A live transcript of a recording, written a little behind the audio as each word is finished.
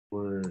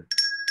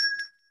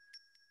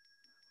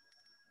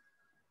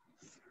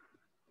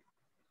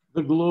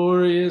The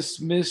glorious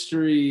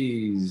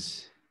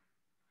mysteries.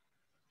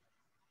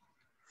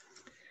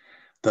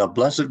 The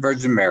Blessed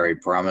Virgin Mary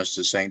promised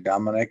to St.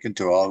 Dominic and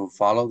to all who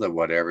follow that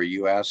whatever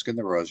you ask in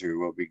the Rosary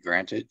will be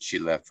granted. She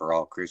left for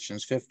all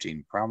Christians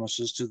 15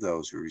 promises to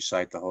those who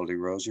recite the Holy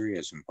Rosary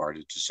as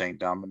imparted to St.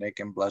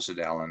 Dominic and Blessed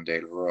Ellen de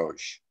la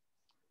Roche.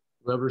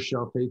 Whoever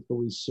shall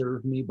faithfully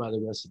serve me by the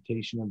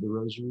recitation of the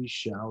Rosary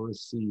shall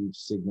receive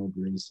signal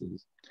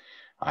graces.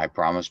 I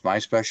promise my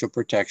special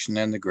protection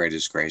and the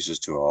greatest graces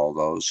to all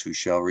those who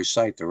shall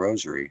recite the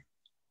Rosary.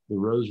 The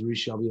Rosary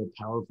shall be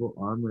a powerful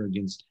armor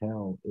against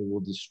hell. It will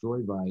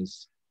destroy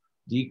vice,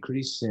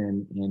 decrease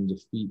sin, and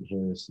defeat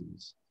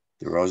heresies.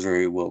 The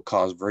Rosary will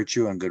cause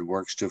virtue and good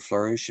works to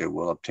flourish. It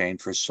will obtain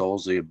for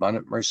souls the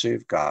abundant mercy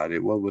of God.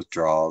 It will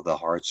withdraw the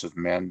hearts of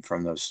men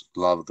from the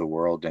love of the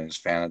world and its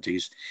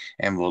vanities,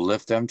 and will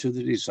lift them to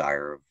the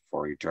desire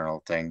for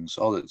eternal things.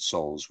 All that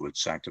souls would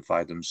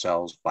sanctify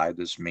themselves by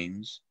this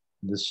means.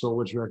 The soul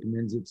which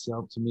recommends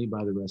itself to me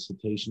by the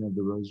recitation of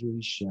the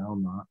Rosary shall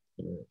not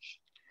perish.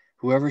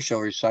 Whoever shall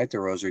recite the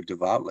Rosary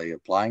devoutly,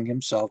 applying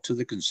himself to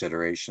the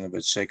consideration of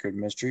its sacred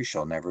mystery,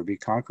 shall never be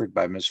conquered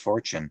by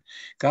misfortune.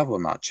 God will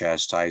not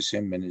chastise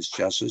him in his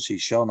justice. He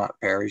shall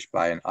not perish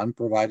by an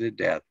unprovided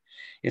death.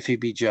 If he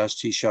be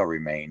just, he shall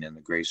remain in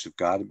the grace of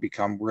God and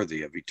become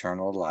worthy of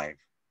eternal life.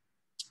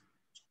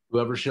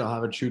 Whoever shall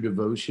have a true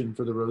devotion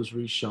for the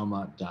Rosary shall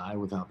not die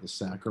without the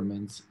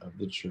sacraments of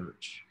the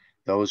Church.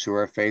 Those who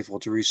are faithful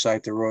to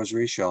recite the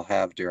Rosary shall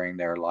have during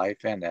their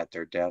life and at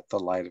their death the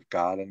light of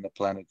God and the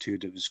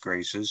plenitude of his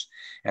graces.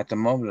 At the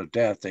moment of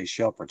death, they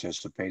shall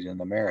participate in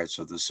the merits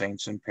of the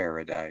saints in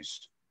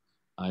paradise.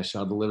 I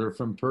shall deliver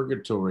from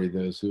purgatory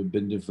those who have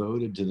been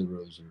devoted to the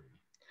Rosary.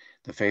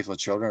 The faithful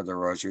children of the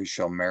Rosary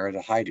shall merit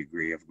a high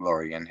degree of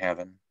glory in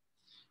heaven.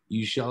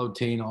 You shall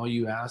obtain all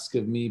you ask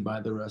of me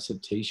by the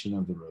recitation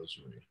of the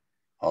Rosary.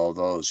 All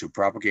those who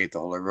propagate the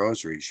Holy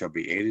Rosary shall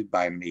be aided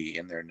by me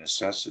in their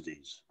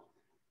necessities.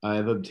 I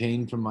have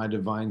obtained from my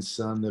divine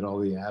Son that all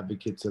the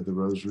advocates of the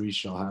Rosary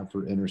shall have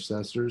for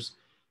intercessors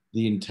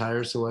the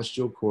entire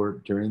celestial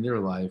court during their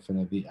life and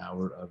at the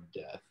hour of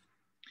death.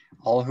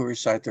 All who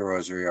recite the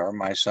Rosary are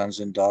my sons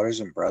and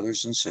daughters and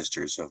brothers and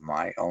sisters of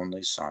my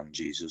only Son,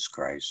 Jesus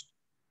Christ.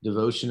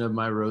 Devotion of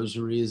my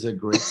Rosary is a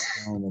great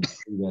sign of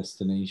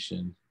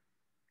predestination.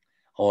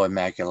 O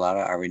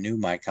Immaculata, I renew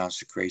my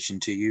consecration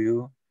to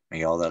you.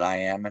 May all that I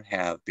am and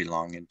have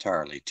belong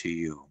entirely to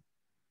you.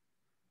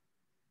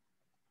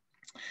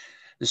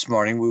 This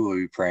morning we will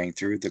be praying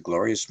through the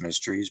glorious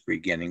mysteries,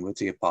 beginning with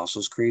the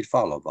Apostles' Creed,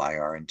 followed by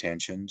our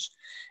intentions.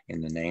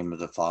 In the name of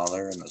the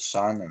Father, and the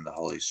Son, and the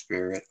Holy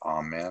Spirit.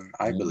 Amen.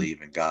 I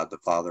believe in God, the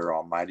Father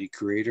Almighty,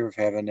 creator of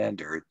heaven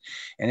and earth,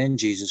 and in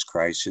Jesus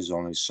Christ, his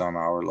only Son,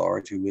 our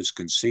Lord, who was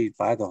conceived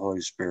by the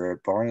Holy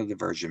Spirit, born of the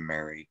Virgin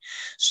Mary,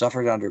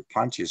 suffered under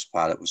Pontius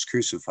Pilate, was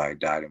crucified,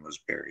 died, and was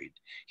buried.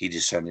 He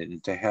descended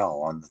into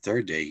hell. On the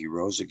third day he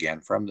rose again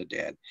from the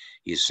dead.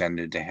 He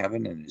ascended into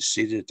heaven and is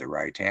seated at the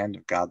right hand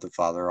of God the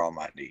Father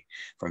Almighty.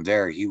 From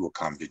there he will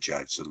come to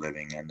judge the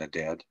living and the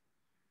dead.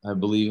 I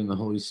believe in the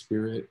Holy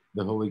Spirit,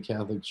 the Holy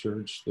Catholic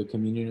Church, the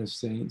communion of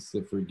saints,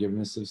 the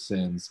forgiveness of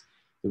sins,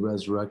 the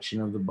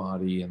resurrection of the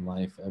body, and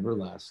life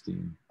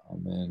everlasting.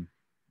 Amen.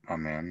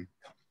 Amen.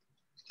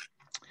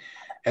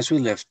 As we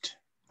lift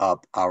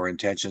up our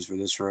intentions for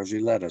this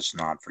Rosary, let us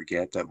not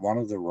forget that one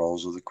of the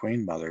roles of the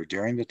Queen Mother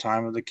during the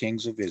time of the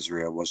kings of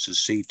Israel was to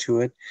see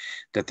to it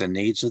that the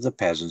needs of the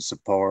peasants, the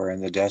poor,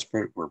 and the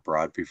desperate were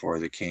brought before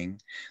the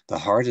king. The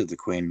heart of the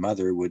Queen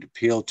Mother would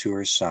appeal to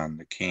her son,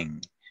 the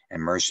king,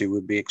 and mercy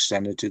would be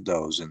extended to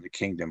those in the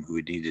kingdom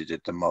who needed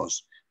it the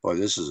most. Boy,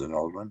 this is an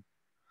old one.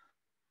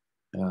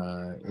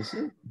 Is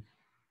it?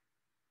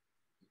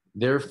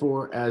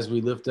 Therefore, as we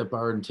lift up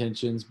our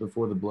intentions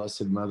before the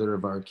Blessed Mother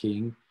of our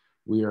King,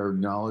 we are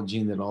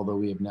acknowledging that although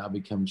we have now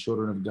become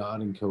children of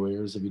God and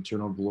co-heirs of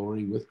eternal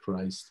glory with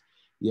Christ,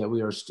 yet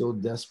we are still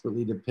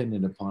desperately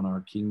dependent upon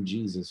our King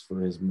Jesus for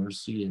his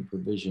mercy and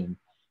provision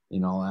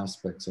in all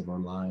aspects of our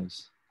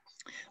lives.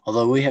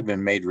 Although we have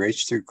been made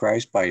rich through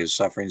Christ by his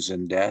sufferings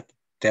and death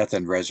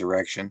and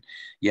resurrection,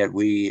 yet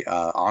we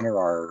honor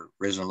our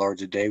risen Lord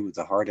today with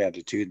the heart,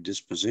 attitude, and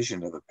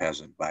disposition of a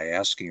peasant by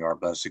asking our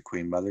Blessed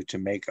Queen Mother to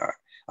make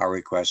our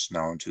requests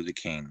known to the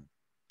King.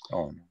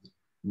 Oh,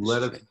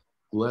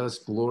 Let us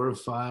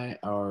glorify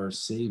our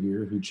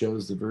Savior who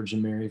chose the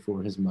Virgin Mary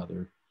for his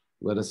mother.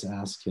 Let us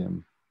ask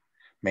him.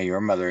 May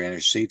your mother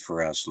intercede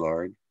for us,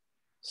 Lord.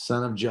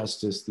 Son of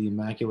justice, the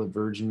Immaculate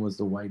Virgin was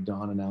the white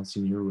dawn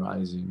announcing your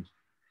rising.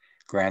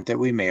 Grant that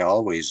we may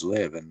always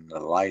live in the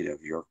light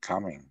of your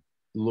coming.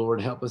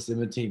 Lord, help us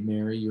imitate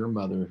Mary, your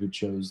mother, who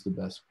chose the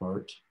best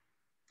part.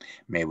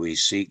 May we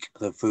seek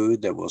the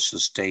food that will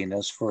sustain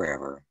us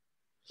forever.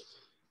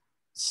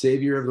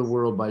 Savior of the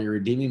world, by your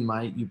redeeming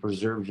might, you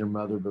preserved your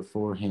mother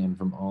beforehand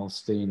from all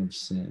stain of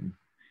sin.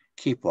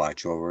 Keep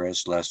watch over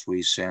us, lest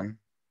we sin.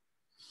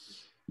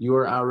 You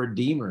are our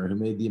Redeemer, who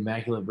made the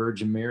Immaculate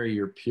Virgin Mary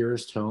your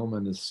purest home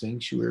and the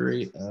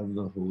sanctuary of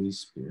the Holy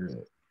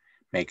Spirit.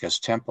 Make us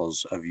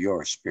temples of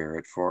your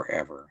Spirit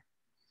forever.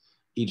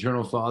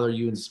 Eternal Father,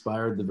 you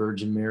inspired the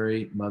Virgin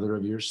Mary, mother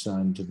of your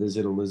Son, to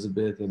visit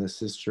Elizabeth and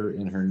assist her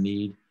in her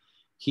need.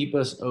 Keep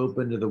us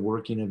open to the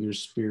working of your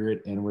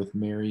Spirit, and with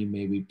Mary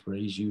may we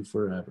praise you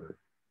forever.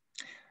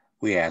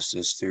 We ask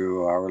this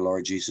through our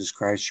Lord Jesus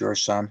Christ, your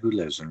Son, who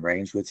lives and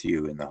reigns with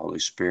you in the Holy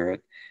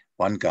Spirit,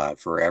 one God,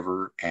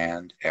 forever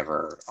and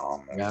ever.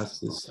 Amen. Yes,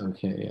 this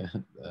okay.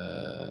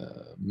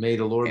 May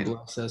the Lord And-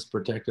 bless us,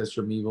 protect us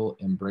from evil,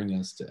 and bring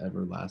us to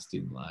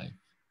everlasting life.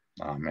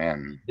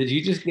 Amen. Did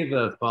you just give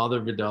a Father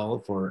Vidal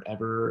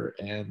forever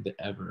and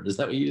ever? Is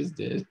that what you just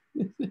did?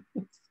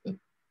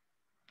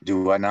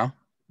 Do what now?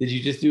 Did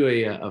you just do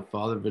a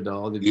Father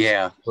Vidal? Did you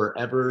Yeah.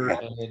 forever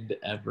Yeah. and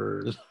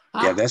ever?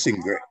 Yeah,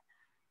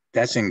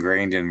 that's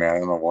ingrained in me. I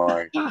don't know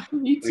why.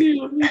 Me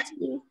too. Me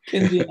too.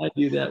 Kenzie and I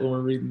do that when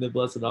we're reading the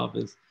Blessed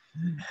Office.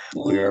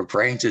 We are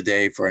praying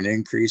today for an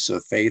increase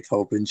of faith,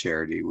 hope, and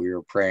charity. We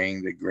are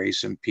praying that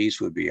grace and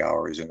peace would be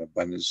ours in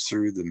abundance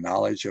through the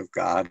knowledge of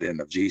God and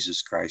of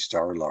Jesus Christ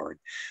our Lord.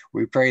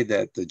 We pray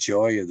that the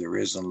joy of the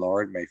risen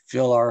Lord may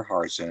fill our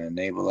hearts and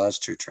enable us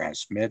to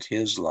transmit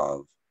his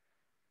love.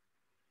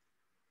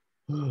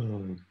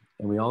 And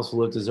we also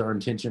lift as our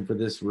intention for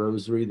this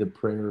rosary the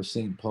prayer of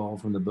St. Paul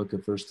from the book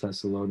of 1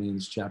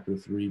 Thessalonians chapter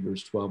 3,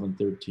 verse 12 and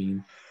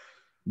 13.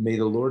 May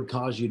the Lord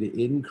cause you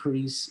to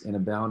increase and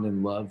abound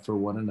in love for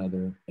one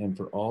another and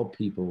for all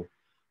people,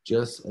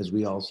 just as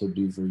we also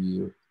do for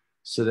you,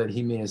 so that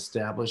he may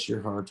establish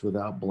your hearts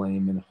without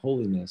blame and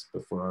holiness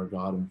before our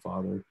God and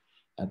Father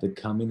at the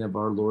coming of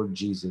our Lord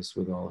Jesus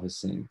with all his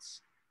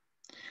saints.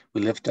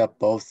 We lift up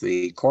both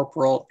the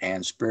corporal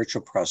and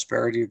spiritual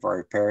prosperity of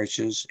our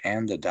parishes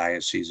and the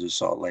Diocese of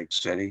Salt Lake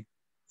City.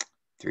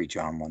 3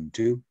 John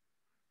 1:2.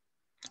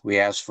 We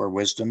ask for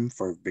wisdom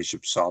for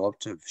Bishop Solip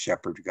to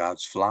shepherd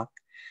God's flock.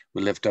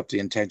 We lift up the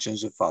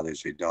intentions of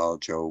Fathers Vidal,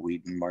 Joe,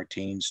 Wheaton,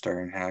 Martine,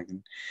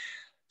 Sternhagen,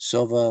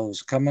 Silva,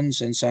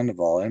 Cummins, and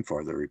Sandoval, and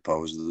for the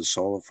repose of the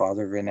soul of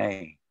Father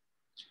Vinay.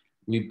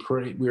 We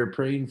are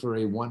praying for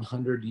a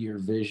 100-year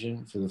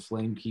vision for the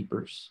Flame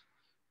Keepers.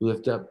 We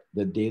lift up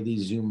the daily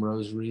Zoom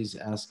rosaries,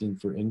 asking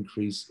for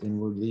increase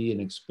inwardly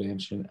and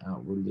expansion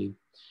outwardly.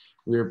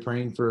 We are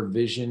praying for a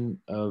vision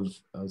of,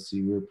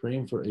 we're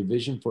praying for a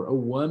vision for a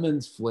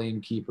women's Flame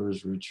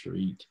Keepers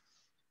retreat.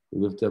 We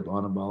lift up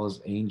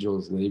Anabala's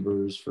angels,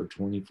 laborers for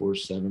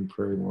 24/7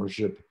 prayer and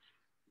worship.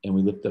 And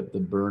we lift up the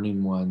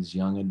Burning Ones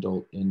young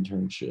adult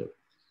internship.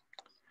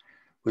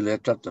 We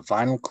lift up the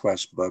final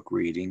quest book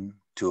reading,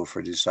 Tool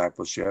for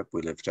Discipleship.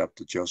 We lift up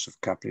the Joseph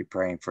Company,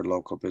 praying for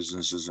local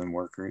businesses and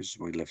workers.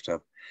 We lift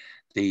up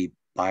the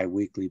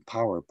bi-weekly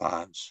Power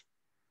Pods.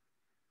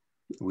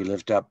 We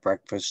lift up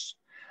breakfast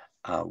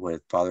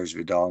with Fathers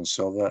Vidal and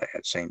Silva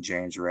at St.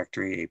 James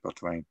Rectory, April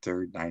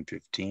 23rd,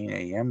 9:15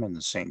 a.m. in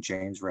the St.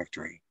 James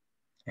Rectory.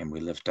 And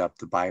we lift up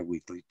the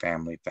bi-weekly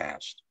Family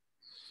Fast.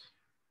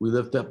 We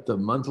lift up the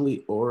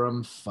monthly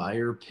Orem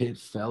Fire Pit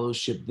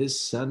Fellowship this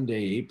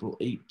Sunday, April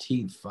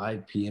 18th,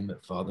 5 p.m.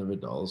 at Father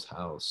Vidal's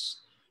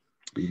house.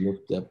 We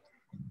lift up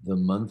the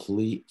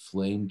monthly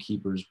Flame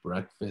Keepers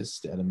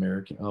Breakfast at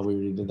American. Oh, we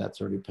already did. That's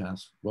already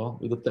passed. Well,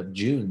 we lift up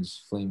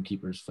June's Flame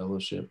Keepers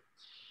Fellowship.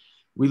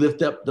 We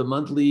lift up the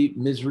monthly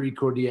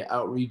Misericordia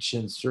Outreach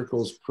and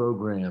Circles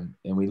program,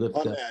 and we lift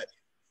up that.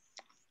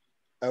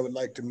 I would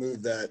like to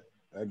move that,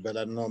 but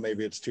I don't know,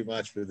 maybe it's too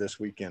much for this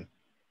weekend,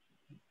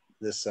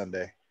 this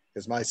Sunday,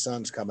 because my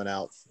son's coming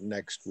out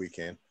next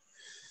weekend,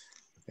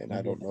 and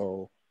I don't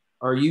know.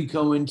 Are you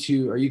coming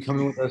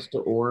with us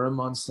to Orem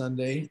on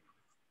Sunday?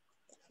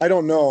 I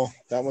don't know.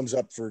 That one's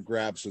up for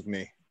grabs with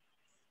me.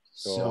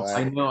 So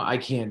I know I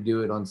can't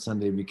do it on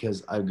Sunday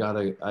because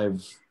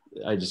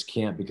I just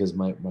can't because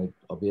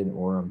I'll be in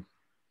Orem.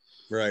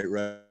 Right.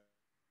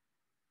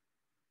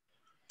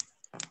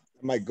 I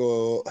might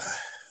go.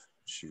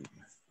 Shoot.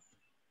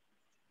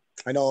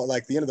 I know,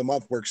 like the end of the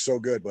month works so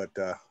good, but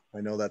I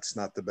know that's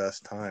not the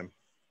best time.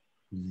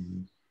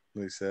 Mm-hmm.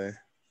 They say.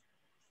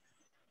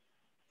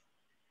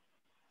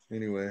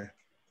 Anyway.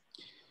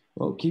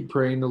 Well, keep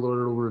praying. The Lord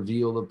will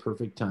reveal the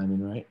perfect timing,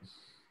 right?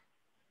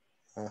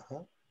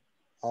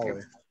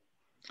 Always.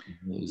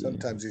 Yeah.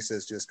 Sometimes he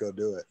says, just go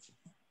do it.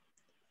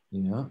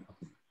 Yeah.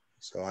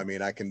 So, I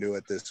mean, I can do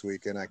it this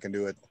weekend. I can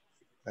do it.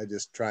 I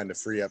just trying to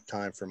free up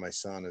time for my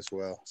son as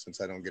well, since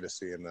I don't get to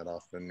see him that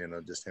often,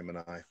 just him and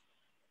I.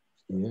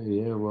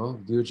 Yeah. Well,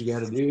 do what you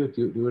got to do.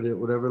 Do it,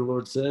 whatever the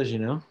Lord says,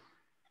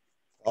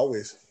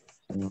 Always.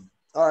 Yeah.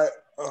 All right.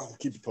 I'll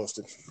keep you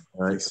posted.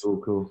 All right.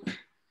 Cool.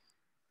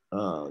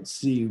 Let's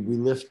see. We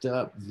lift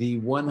up the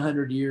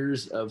 100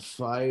 Years of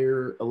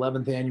Fire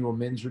 11th Annual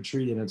Men's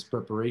Retreat and its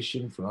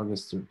preparation for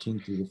August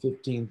 13th through the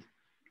 15th.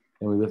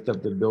 And we lift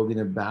up the building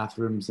of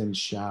bathrooms and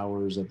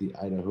showers at the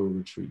Idaho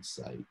retreat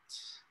site.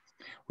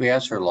 We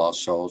ask for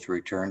lost souls to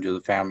return to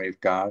the family of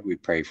God. We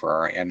pray for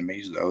our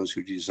enemies, those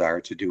who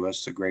desire to do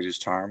us the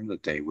greatest harm,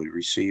 that they would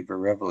receive a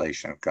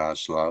revelation of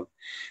God's love.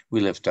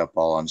 We lift up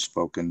all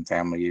unspoken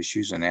family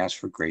issues and ask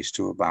for grace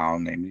to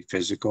abound, namely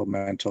physical,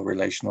 mental,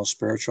 relational,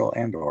 spiritual,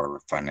 and/or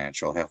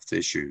financial health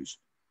issues.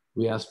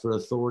 We ask for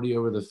authority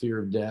over the fear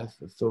of death,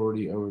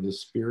 authority over the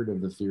spirit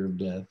of the fear of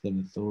death,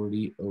 and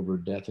authority over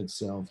death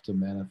itself to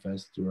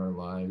manifest through our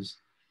lives.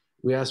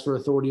 We ask for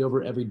authority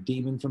over every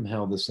demon from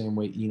hell, the same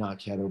way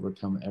Enoch had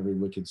overcome every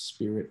wicked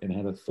spirit and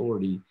had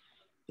authority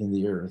in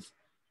the earth.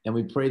 And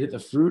we pray that the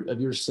fruit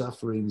of your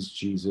sufferings,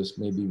 Jesus,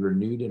 may be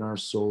renewed in our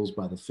souls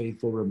by the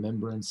faithful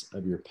remembrance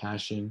of your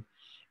passion.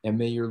 And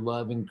may your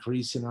love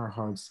increase in our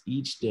hearts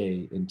each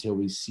day until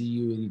we see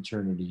you in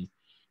eternity.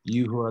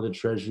 You who are the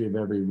treasury of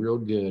every real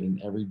good and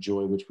every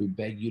joy, which we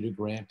beg you to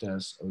grant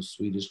us, O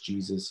sweetest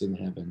Jesus in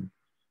heaven.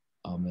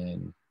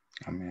 Amen.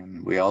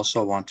 Amen. We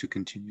also want to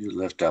continue to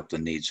lift up the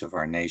needs of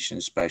our nation,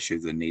 especially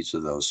the needs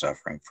of those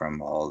suffering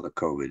from all the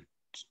COVID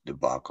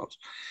debacles.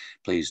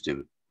 Please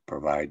do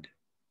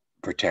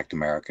protect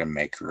America and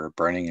make her a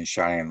burning and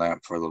shining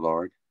lamp for the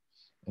Lord.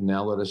 And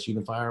now let us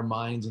unify our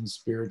minds and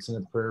spirits in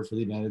a prayer for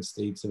the United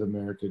States of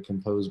America,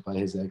 composed by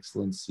His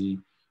Excellency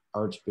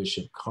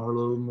Archbishop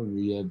Carlo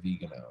Maria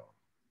Vigano.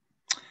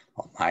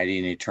 Almighty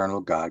and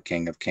eternal God,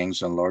 King of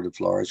kings and Lord of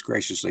lords,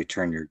 graciously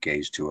turn your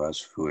gaze to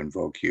us who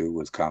invoke you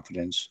with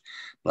confidence.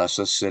 Bless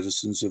us,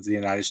 citizens of the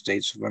United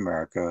States of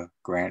America.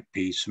 Grant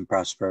peace and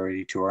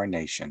prosperity to our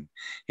nation.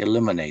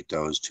 Eliminate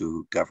those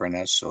who govern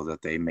us so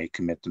that they may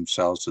commit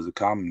themselves to the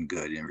common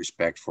good in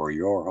respect for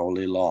your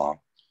holy law.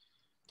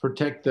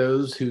 Protect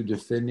those who,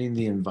 defending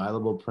the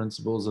inviolable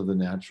principles of the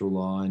natural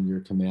law and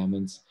your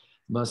commandments,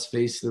 must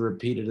face the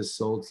repeated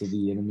assaults of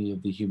the enemy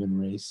of the human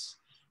race.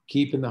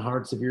 Keep in the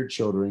hearts of your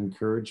children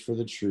courage for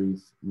the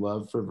truth,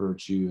 love for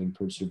virtue, and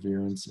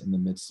perseverance in the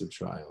midst of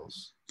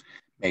trials.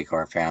 Make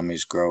our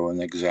families grow in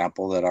the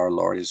example that our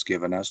Lord has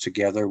given us,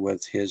 together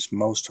with his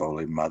most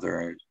holy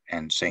mother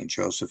and Saint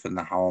Joseph in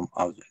the home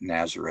of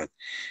Nazareth.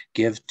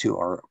 Give to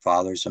our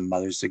fathers and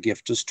mothers the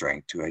gift of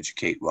strength to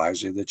educate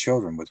wisely the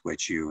children with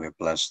which you have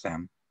blessed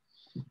them.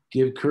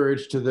 Give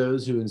courage to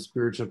those who in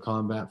spiritual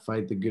combat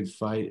fight the good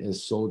fight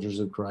as soldiers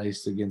of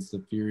Christ against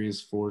the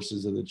furious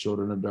forces of the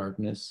children of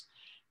darkness.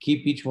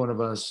 Keep each one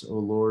of us, O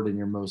Lord, in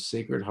your most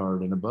sacred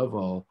heart, and above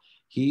all,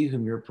 he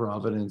whom your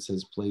providence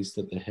has placed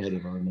at the head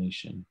of our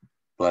nation.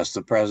 Bless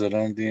the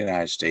President of the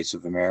United States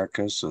of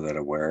America, so that,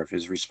 aware of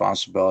his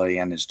responsibility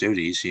and his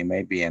duties, he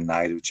may be a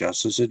knight of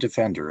justice, a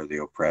defender of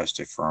the oppressed,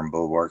 a firm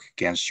bulwark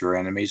against your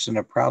enemies, and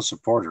a proud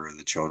supporter of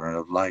the children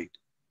of light.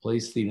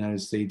 Place the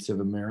United States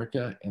of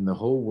America and the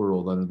whole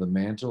world under the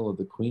mantle of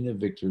the Queen of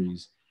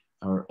Victories,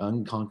 our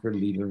unconquered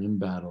leader in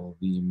battle,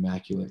 the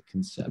Immaculate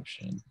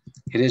Conception.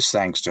 It is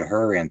thanks to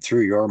her and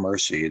through your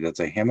mercy that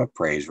the hymn of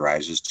praise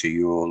rises to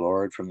you, O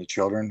Lord, from the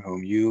children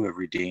whom you have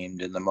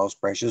redeemed in the most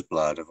precious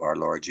blood of our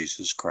Lord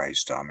Jesus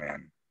Christ.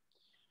 Amen.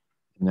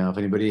 Now, if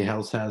anybody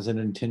else has an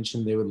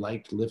intention they would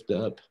like to lift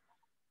up,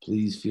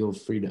 please feel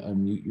free to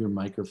unmute your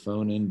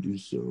microphone and do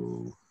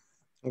so.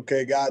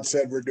 Okay, God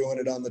said we're doing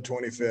it on the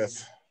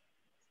 25th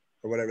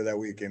or whatever that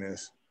weekend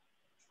is.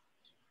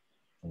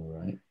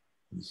 All right.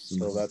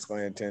 So that's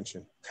my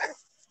intention.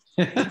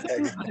 We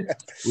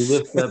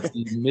lift up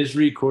the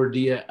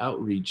Misericordia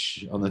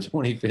outreach on the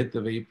 25th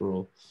of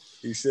April.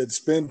 He said,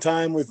 spend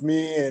time with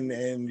me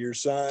and your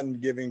son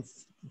giving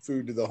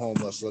food to the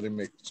homeless. Let him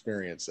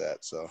experience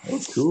that. So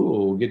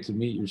cool. We'll get to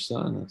meet your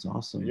son. That's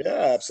awesome.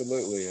 Yeah,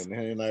 absolutely. And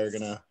he and I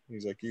are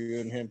he's like,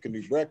 you and him can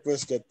do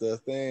breakfast at the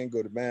thing,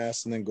 go to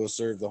mass, and then go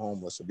serve the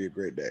homeless. It'll be a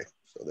great day.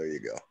 So there you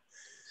go.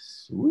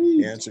 Sweet.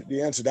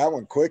 He answered that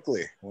one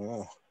quickly.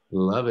 Wow.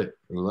 Love it.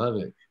 Love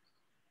it.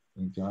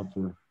 Thank God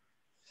for.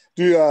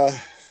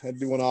 I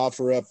do want to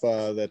offer up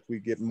that we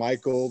get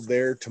Michael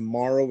there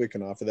tomorrow. We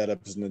can offer that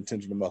up as an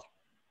intention about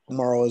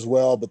tomorrow as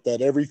well, but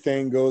that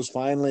everything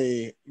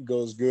finally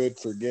goes good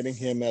for getting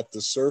him at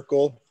the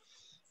circle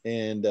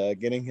and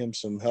getting him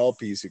some help.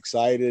 He's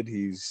excited.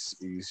 He's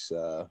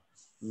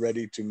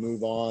ready to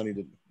move on.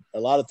 A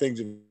lot of things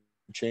have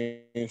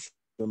changed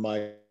for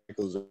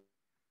Michael's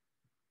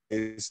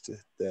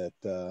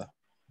that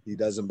he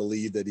doesn't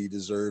believe that he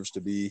deserves to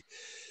be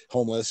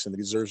homeless and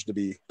deserves to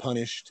be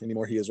punished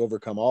anymore. He has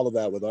overcome all of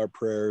that with our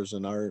prayers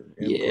and our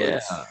inputs. Yeah,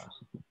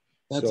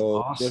 that's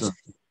awesome.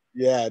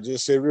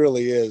 It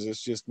really is.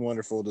 It's just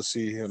wonderful to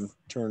see him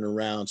turn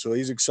around. So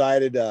he's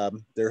excited.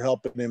 They're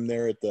helping him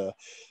there at the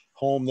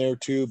home there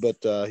too, but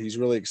he's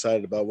really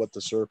excited about what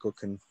the circle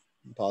can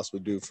possibly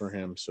do for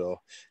him. So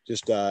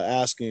just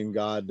asking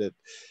God that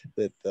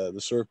the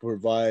circle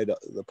provide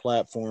the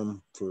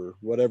platform for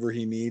whatever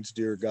he needs,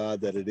 dear God,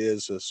 that it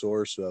is a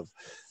source of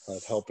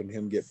helping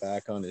him get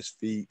back on his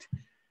feet.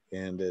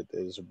 And it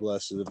is a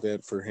blessed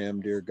event for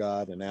him, dear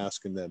God, and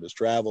asking that his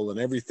travel and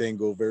everything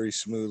go very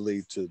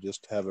smoothly to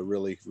just have a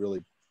really, really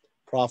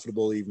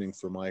profitable evening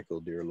for Michael,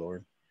 dear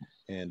Lord.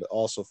 And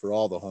also for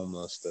all the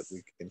homeless, that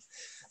we can,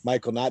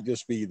 Michael, not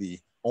just be the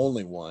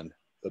only one,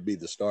 but be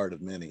the start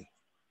of many.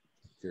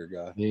 Dear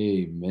God.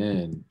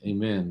 Amen.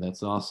 Amen.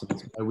 That's awesome.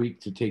 It's my week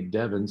to take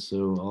Devin,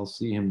 so I'll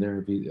see him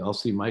there. I'll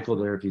see Michael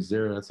there if he's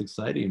there. That's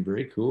exciting.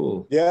 Very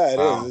cool. Yeah, it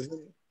is.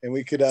 And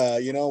we could,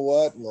 you know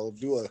what? We'll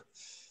do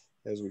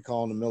as we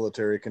call in the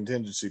military,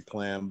 contingency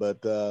plan.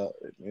 But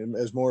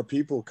as more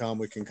people come,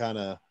 we can kind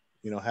of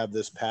have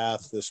this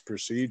path, this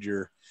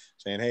procedure,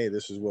 saying, hey,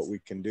 this is what we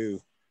can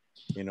do,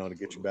 to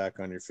get you back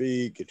on your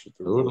feet, get you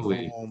through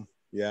Totally. home.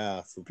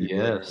 Yeah, for people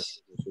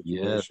Yes. in a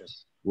Yes. situation.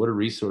 What a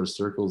resource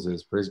Circles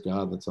is. Praise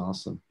God. That's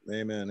awesome.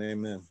 Amen.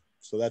 Amen.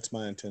 So that's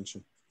my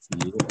intention.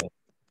 Yeah.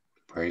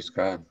 Praise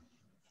God.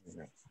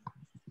 Yeah.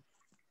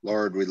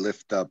 Lord, we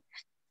lift up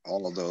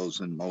all of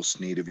those in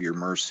most need of your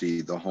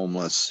mercy, the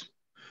homeless,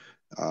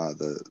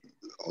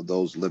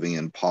 those living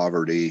in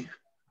poverty.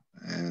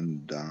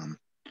 And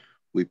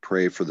we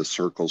pray for the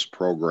Circles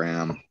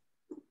program,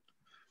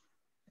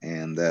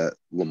 and that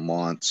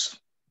Lamont's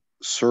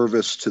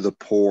service to the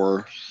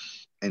poor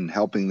and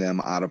helping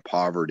them out of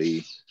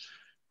poverty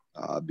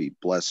be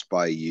blessed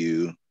by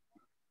you.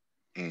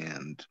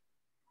 And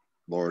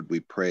Lord, we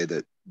pray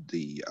that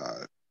the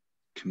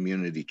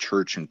community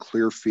church in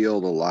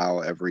Clearfield allow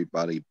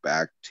everybody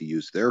back to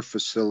use their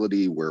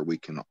facility where we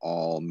can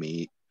all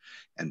meet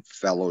and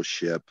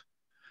fellowship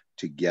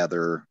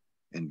together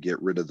and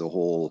get rid of the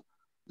whole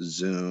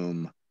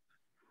Zoom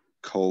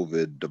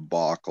COVID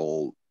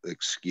debacle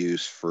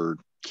excuse for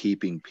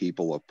keeping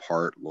people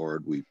apart.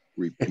 Lord, we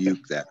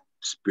rebuke that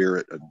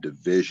spirit of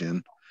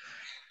division,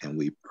 and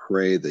we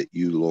pray that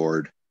you,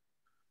 Lord,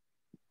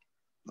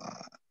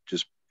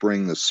 just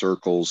bring the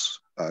Circles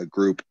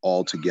group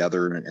all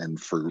together, and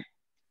for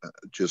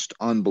just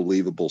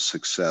unbelievable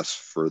success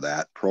for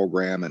that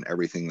program and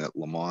everything that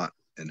Lamont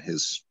and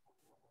his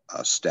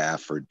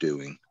staff are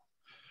doing.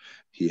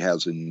 He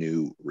has a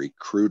new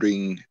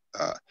recruiting,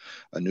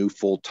 a new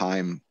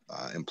full-time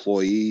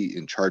employee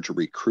in charge of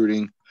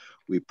recruiting.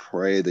 We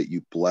pray that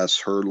you bless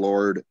her,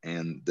 Lord,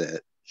 and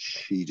that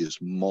she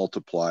just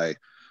multiply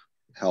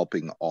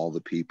helping all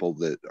the people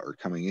that are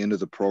coming into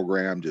the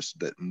program, just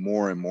that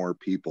more and more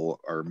people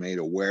are made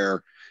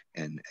aware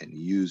and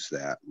use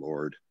that,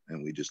 Lord.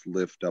 And we just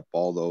lift up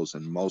all those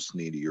in most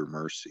need of your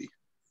mercy.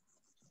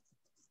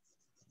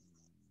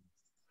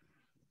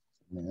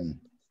 Amen.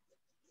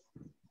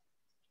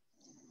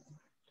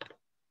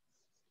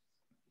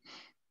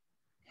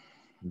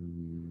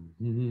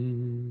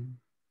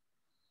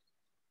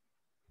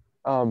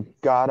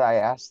 God, I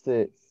ask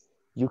that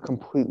you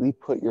completely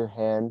put your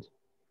hand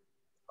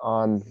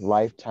on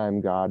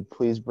Lifetime, God.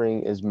 Please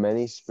bring as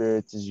many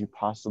spirits as you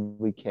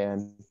possibly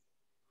can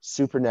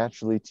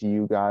supernaturally to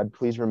you, God.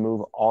 Please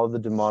remove all the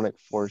demonic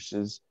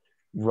forces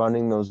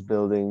running those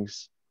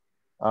buildings.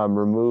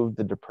 Remove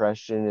the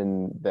depression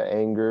and the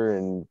anger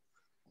and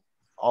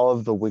all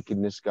of the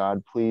wickedness,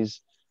 God.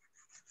 Please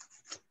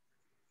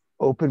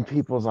open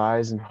people's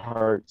eyes and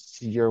hearts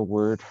to your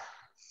word.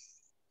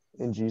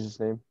 In Jesus'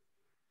 name.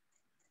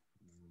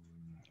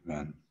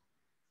 Amen.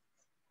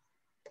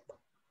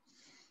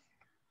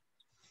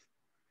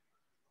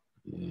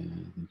 Yeah,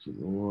 thank you,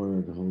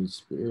 Lord. Holy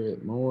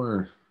Spirit,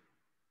 more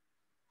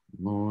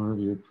of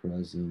your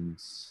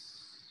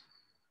presence,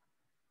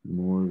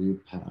 more of your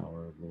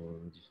power,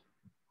 Lord.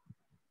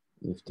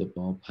 Lift up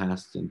all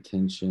past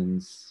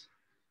intentions.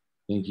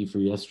 Thank you for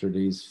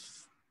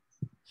yesterday's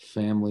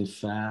family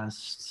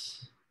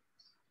fast.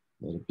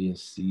 Let it be a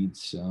seed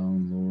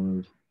sown,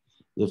 Lord.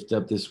 Lift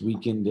up this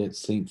weekend at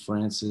St.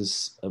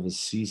 Francis of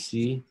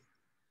Assisi,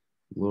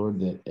 Lord,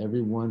 that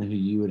everyone who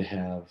you would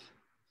have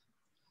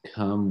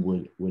come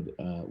would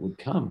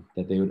come,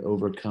 that they would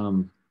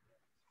overcome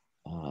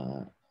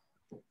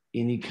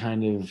any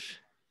kind of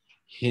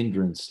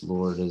hindrance,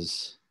 Lord,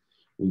 as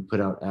we put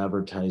out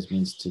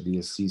advertisements to the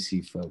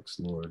Assisi folks,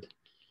 Lord,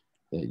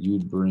 that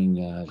you'd bring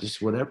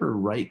just whatever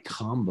right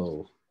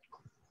combo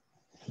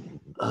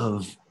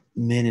of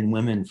men and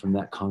women from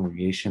that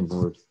congregation,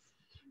 Lord,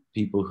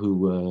 people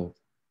who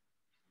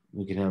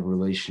we could have a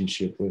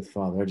relationship with,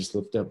 Father. I just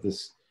lift up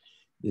this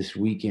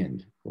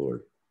weekend,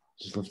 Lord.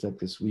 Just lift up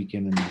this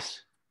weekend and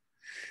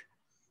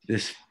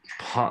this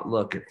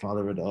potluck at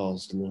Father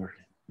Vidal's, Lord.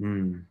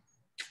 Thank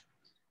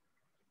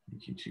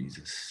you,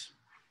 Jesus.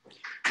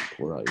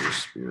 Pour out your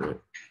spirit.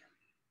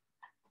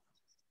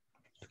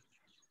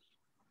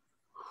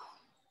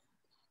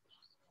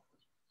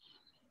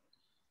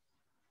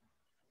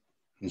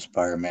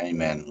 Inspire many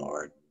men,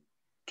 Lord,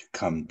 to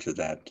come to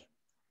that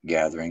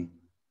gathering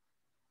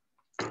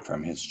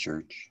from his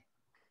church.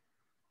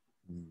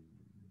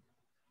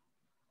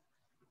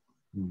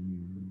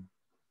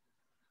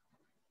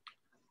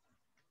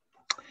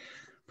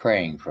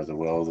 Praying for the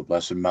will of the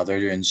Blessed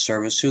Mother in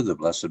service to the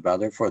Blessed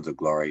Mother for the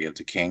glory of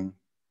the King.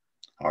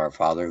 Our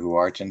Father who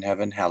art in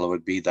heaven,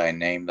 hallowed be thy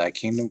name. Thy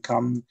kingdom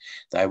come,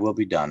 thy will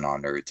be done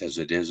on earth as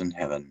it is in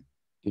heaven.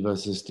 Give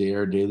us this day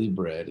our daily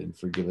bread, and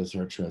forgive us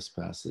our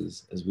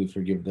trespasses, as we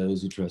forgive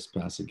those who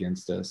trespass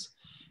against us.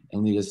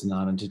 And lead us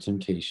not into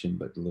temptation,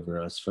 but deliver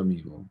us from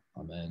evil.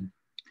 Amen.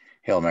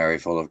 Hail Mary,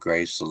 full of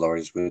grace, the Lord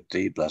is with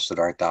thee. Blessed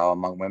art thou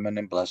among women,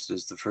 and blessed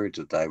is the fruit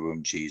of thy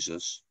womb,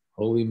 Jesus.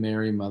 Holy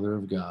Mary, Mother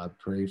of God,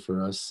 pray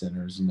for us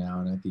sinners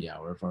now and at the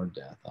hour of our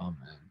death.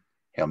 Amen.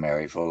 Hail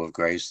Mary, full of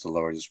grace, the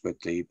Lord is with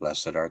thee.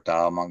 Blessed art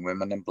thou among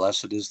women, and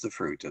blessed is the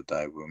fruit of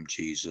thy womb,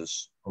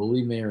 Jesus.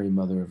 Holy Mary,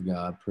 Mother of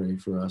God, pray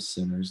for us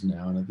sinners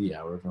now and at the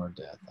hour of our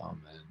death.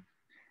 Amen.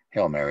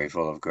 Hail Mary,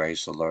 full of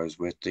grace, the Lord is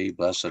with thee.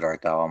 Blessed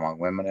art thou among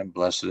women, and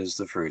blessed is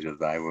the fruit of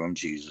thy womb,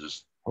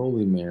 Jesus.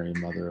 Holy Mary,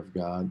 Mother of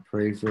God,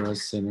 pray for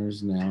us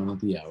sinners now and at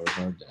the hour of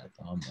our death.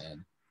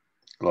 Amen.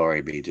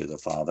 Glory be to the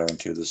Father, and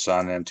to the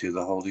Son, and to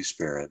the Holy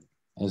Spirit.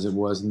 As it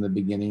was in the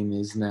beginning,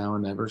 is now,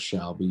 and ever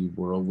shall be,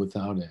 world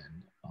without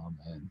end.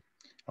 Amen.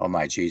 O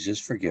my Jesus,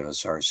 forgive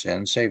us our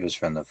sins, save us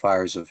from the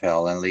fires of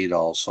hell, and lead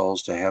all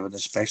souls to heaven,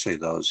 especially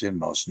those in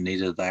most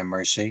need of thy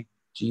mercy.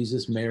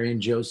 Jesus, Mary,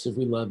 and Joseph,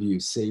 we love you.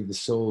 Save the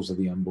souls of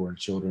the unborn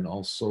children,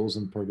 all souls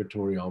in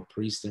purgatory, all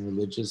priests and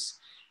religious,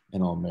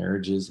 and all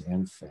marriages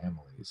and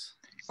families.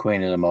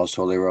 Queen of the most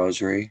holy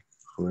Rosary,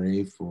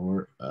 Pray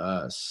for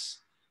us.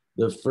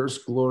 The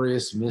first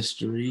glorious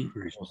mystery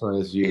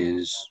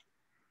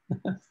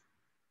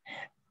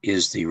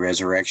is the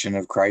resurrection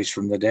of Christ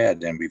from the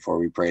dead. And before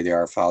we pray the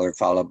Our Father,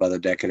 followed by the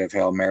decade of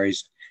Hail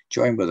Marys,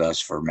 join with us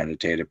for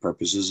meditative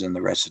purposes in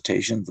the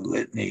recitation of the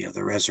Litany of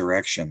the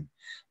Resurrection.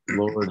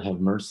 Lord, have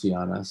mercy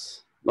on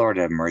us. Lord,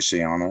 have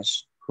mercy on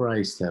us.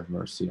 Christ, have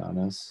mercy on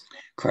us.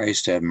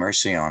 Christ, have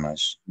mercy on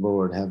us.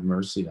 Lord, have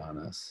mercy on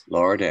us.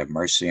 Lord, have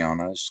mercy on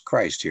us.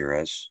 Christ, hear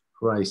us.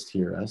 Christ,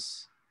 hear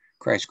us.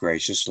 Christ,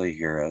 graciously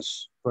hear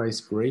us.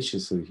 Christ,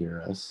 graciously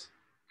hear us.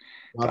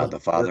 God the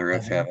Father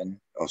of heaven,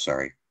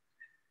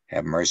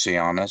 have mercy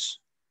on us.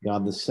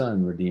 God the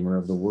Son, Redeemer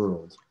of the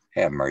world,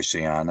 have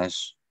mercy on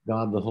us.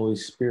 God the Holy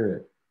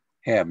Spirit,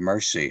 have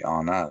mercy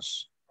on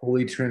us.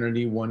 Holy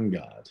Trinity, one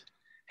God,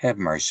 have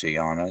mercy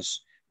on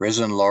us.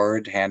 Risen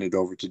Lord, handed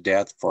over to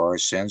death for our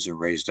sins and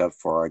raised up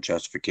for our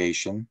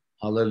justification.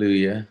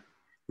 Hallelujah.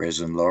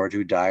 Risen Lord,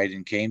 who died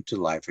and came to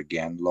life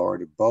again,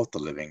 Lord of both the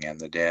living and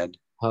the dead.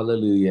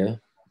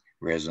 Hallelujah.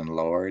 Risen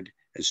Lord,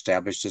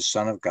 established as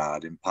Son of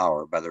God in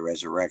power by the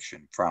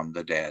resurrection from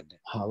the dead.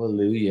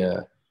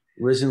 Hallelujah.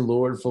 Risen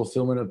Lord,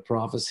 fulfillment of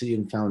prophecy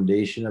and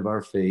foundation of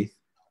our faith.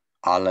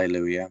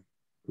 Alleluia.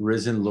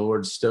 Risen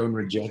Lord, stone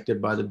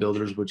rejected by the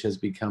builders, which has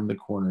become the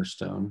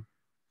cornerstone.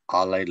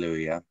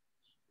 Alleluia.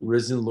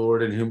 Risen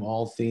Lord, in whom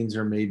all things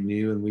are made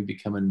new and we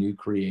become a new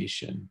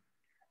creation.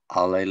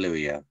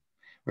 Alleluia.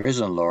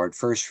 Risen Lord,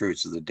 first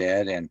fruits of the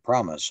dead and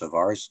promise of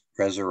our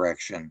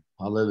resurrection.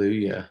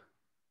 Hallelujah.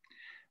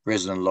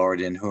 Risen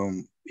Lord, in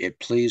whom it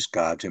pleased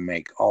God to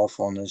make all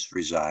fullness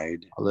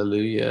reside.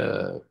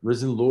 Hallelujah.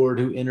 Risen Lord,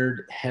 who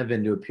entered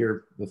heaven to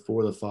appear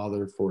before the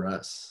Father for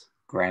us.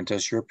 Grant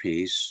us your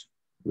peace.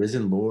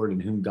 Risen Lord, in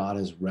whom God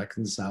has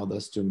reconciled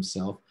us to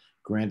himself,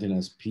 granting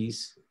us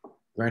peace,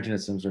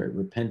 repentance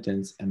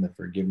and the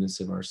forgiveness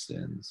of our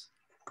sins.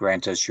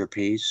 Grant us your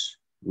peace.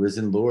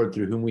 Risen Lord,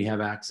 through whom we have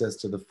access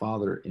to the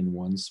Father in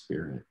one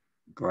Spirit.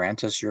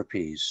 Grant us your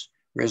peace.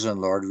 Risen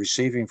Lord,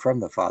 receiving from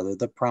the Father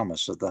the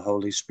promise of the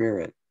Holy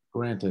Spirit.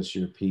 Grant us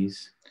your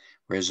peace.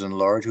 Risen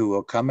Lord, who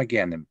will come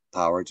again in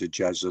power to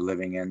judge the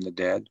living and the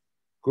dead.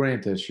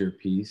 Grant us your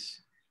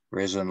peace.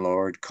 Risen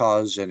Lord,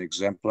 cause and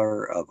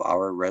exemplar of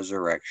our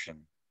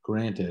resurrection.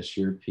 Grant us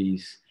your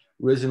peace.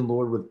 Risen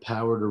Lord, with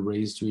power to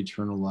raise to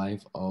eternal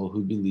life all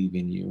who believe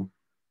in you.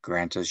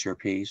 Grant us your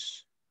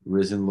peace.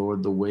 Risen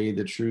Lord, the way,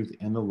 the truth,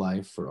 and the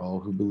life for all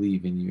who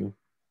believe in you.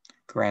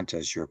 Grant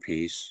us your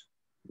peace.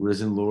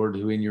 Risen Lord,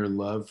 who in your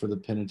love for the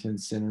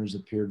penitent sinners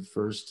appeared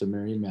first to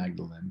Mary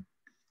Magdalene.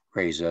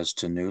 Raise us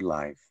to new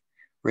life.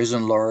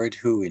 Risen Lord,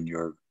 who in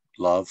your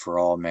love for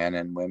all men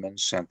and women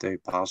sent the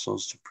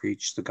apostles to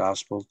preach the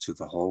gospel to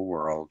the whole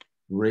world.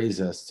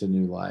 Raise us to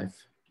new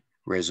life.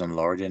 Risen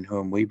Lord, in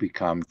whom we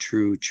become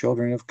true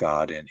children of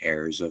God and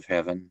heirs of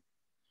heaven.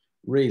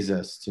 Raise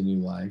us to new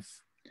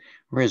life.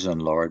 Risen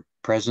Lord,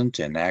 present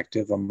and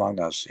active among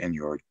us in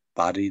your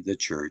body, the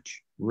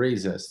church.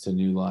 Raise us to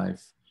new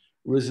life.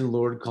 Risen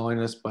Lord, calling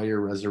us by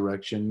your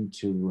resurrection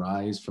to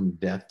rise from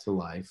death to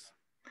life.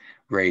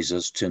 Raise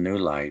us to new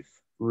life.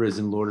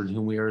 Risen Lord, in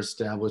whom we are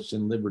established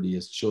in liberty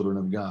as children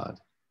of God.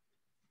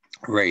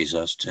 Raise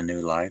us to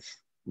new life.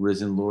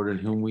 Risen Lord, in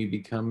whom we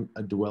become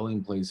a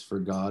dwelling place for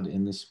God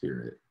in the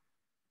Spirit.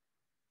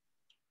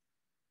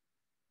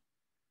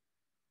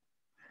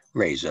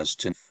 Raise us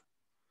to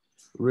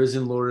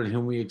Risen Lord, in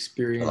whom we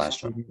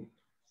experience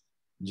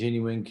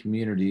genuine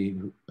community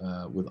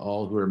with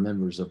all who are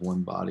members of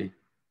one body.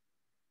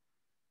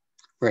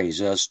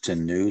 Raise us to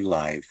new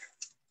life.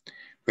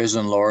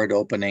 Risen Lord,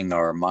 opening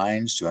our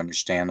minds to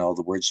understand all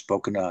the words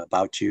spoken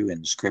about you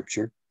in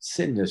Scripture.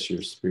 Send us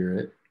your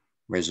Spirit.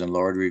 Risen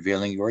Lord,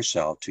 revealing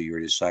yourself to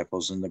your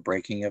disciples in the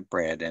breaking of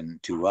bread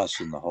and to us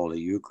in the Holy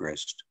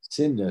Eucharist.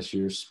 Send us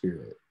your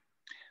Spirit.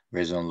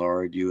 Risen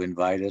Lord, you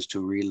invite us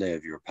to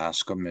relive your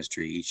Paschal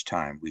mystery each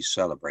time we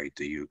celebrate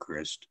the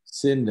Eucharist.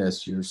 Send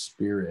us your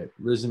Spirit.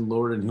 Risen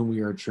Lord, in whom we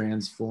are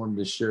transformed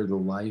to share the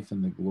life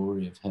and the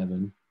glory of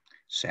heaven.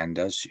 Send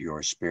us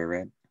your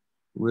Spirit.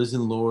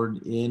 Risen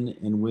Lord, in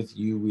and with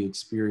you we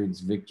experience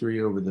victory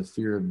over the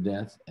fear of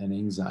death and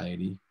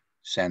anxiety.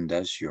 Send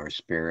us your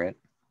Spirit.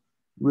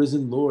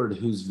 Risen Lord,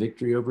 whose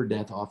victory over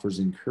death offers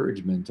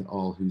encouragement to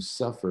all who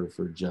suffer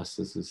for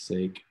justice's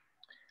sake.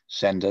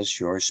 Send us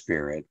your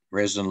Spirit.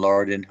 Risen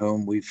Lord, in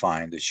whom we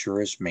find the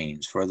surest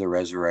means for the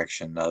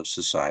resurrection of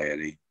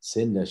society.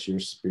 Send us your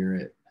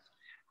Spirit.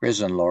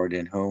 Risen Lord,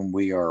 in whom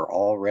we are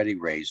already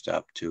raised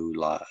up to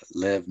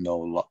live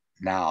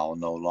now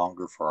no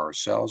longer for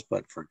ourselves,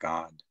 but for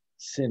God.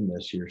 Send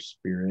us your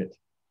Spirit.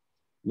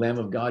 Lamb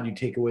of God, you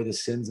take away the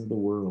sins of the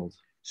world.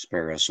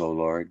 Spare us, O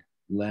Lord.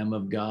 Lamb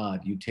of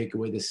God, you take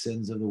away the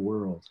sins of the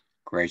world.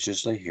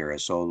 Graciously hear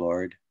us, O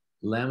Lord.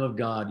 Lamb of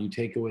God, you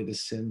take away the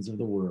sins of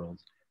the world.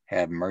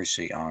 Have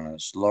mercy on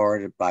us.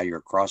 Lord, by your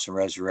cross and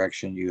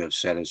resurrection, you have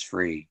set us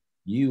free.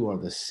 You are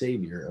the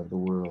Savior of the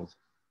world.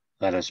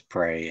 Let us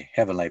pray.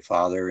 Heavenly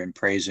Father, in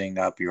raising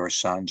up your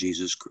Son,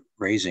 Jesus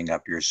Christ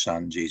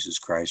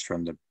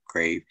from the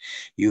grave,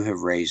 you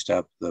have raised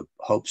up the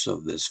hopes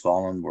of this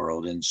fallen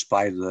world. In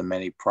spite of the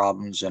many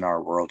problems in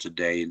our world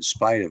today, in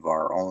spite of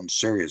our own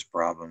serious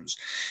problems,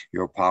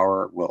 your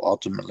power will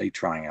ultimately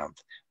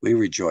triumph. We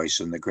rejoice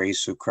in the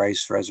grace of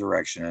Christ's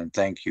resurrection and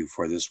thank you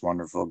for this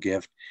wonderful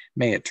gift.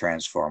 May it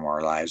transform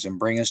our lives and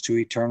bring us to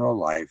eternal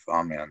life.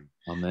 Amen.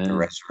 Amen. The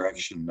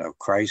resurrection of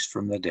Christ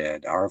from the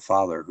dead. Our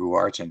Father, who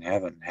art in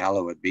heaven,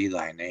 hallowed be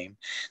thy name.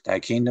 Thy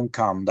kingdom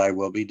come, thy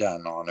will be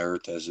done on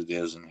earth as it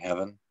is in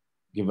heaven.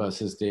 Give us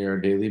this day our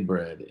daily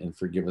bread, and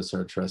forgive us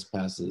our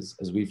trespasses,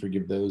 as we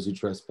forgive those who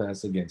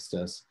trespass against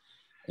us.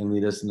 And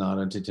lead us not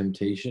into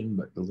temptation,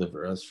 but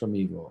deliver us from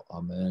evil.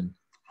 Amen.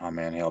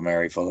 Amen. Hail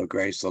Mary, full of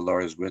grace, the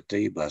Lord is with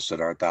thee. Blessed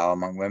art thou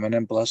among women,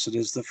 and blessed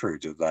is the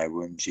fruit of thy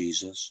womb,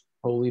 Jesus.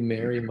 Holy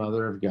Mary,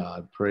 Mother of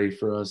God, pray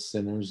for us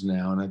sinners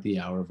now and at the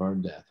hour of our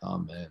death.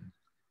 Amen.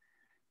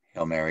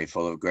 Hail Mary,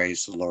 full of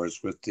grace, the Lord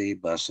is with thee.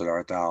 Blessed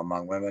art thou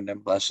among women,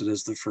 and blessed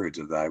is the fruit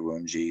of thy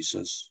womb,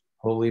 Jesus.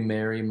 Holy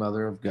Mary,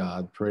 Mother of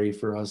God, pray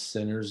for us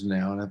sinners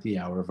now and at the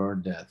hour of our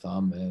death.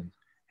 Amen.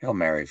 Hail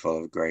Mary,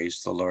 full of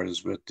grace, the Lord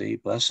is with thee.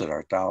 Blessed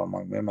art thou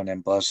among women,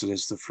 and blessed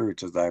is the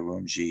fruit of thy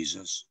womb,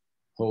 Jesus.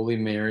 Holy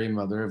Mary,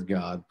 Mother of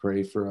God,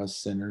 pray for us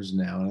sinners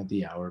now and at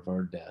the hour of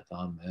our death.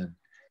 Amen.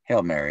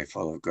 Hail Mary,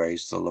 full of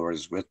grace, the Lord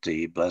is with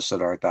thee. Blessed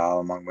art thou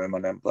among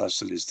women, and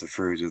blessed is the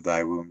fruit of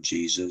thy womb,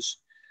 Jesus.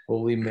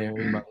 Holy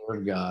Mary, Mother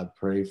of God,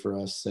 pray for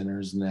us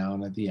sinners now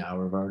and at the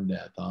hour of our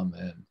death.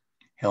 Amen.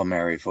 Hail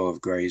Mary, full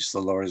of grace, the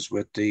Lord is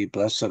with thee.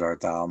 Blessed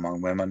art thou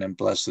among women, and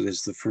blessed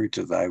is the fruit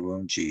of thy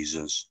womb,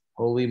 Jesus.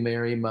 Holy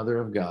Mary, Mother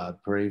of God,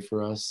 pray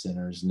for us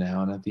sinners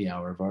now and at the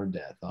hour of our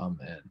death.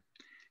 Amen.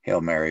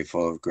 Hail Mary,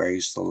 full of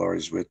grace, the Lord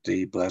is with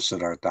thee.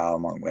 Blessed art thou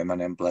among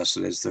women, and blessed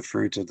is the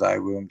fruit of thy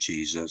womb,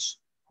 Jesus.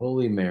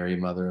 Holy Mary,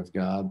 Mother of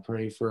God,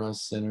 pray for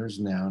us sinners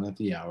now and at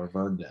the hour of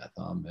our death.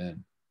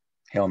 Amen.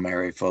 Hail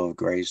Mary, full of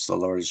grace, the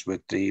Lord is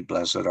with thee.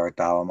 Blessed art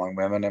thou among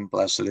women, and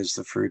blessed is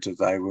the fruit of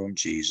thy womb,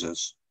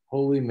 Jesus.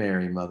 Holy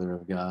Mary, Mother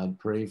of God,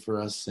 pray for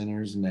us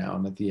sinners now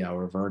and at the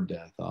hour of our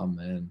death.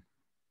 Amen.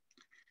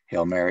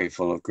 Hail Mary,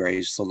 full of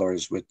grace, the Lord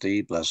is with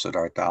thee. Blessed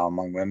art thou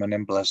among women,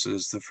 and blessed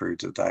is the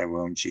fruit of thy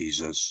womb,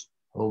 Jesus.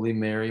 Holy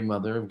Mary,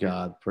 Mother of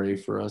God, pray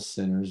for us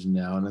sinners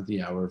now and at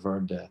the hour of our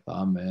death.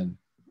 Amen.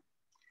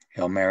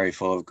 Hail Mary,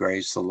 full of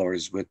grace, the Lord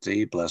is with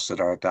thee. Blessed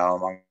art thou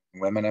among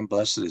women, and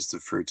blessed is the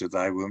fruit of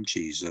thy womb,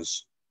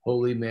 Jesus.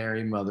 Holy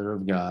Mary, Mother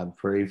of God,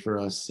 pray for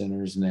us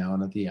sinners now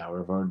and at the hour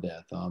of our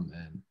death.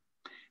 Amen.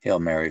 Hail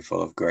Mary,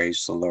 full of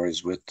grace, the Lord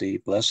is with thee.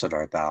 Blessed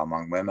art thou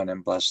among women,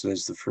 and blessed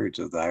is the fruit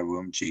of thy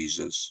womb,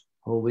 Jesus.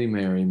 Holy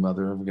Mary,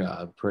 Mother of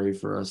God, pray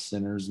for us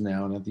sinners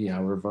now and at the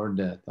hour of our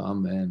death.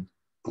 Amen.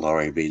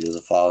 Glory be to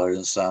the Father, and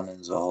the Son,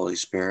 and the Holy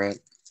Spirit.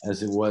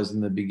 As it was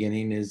in the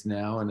beginning, is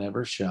now, and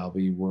ever shall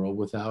be, world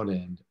without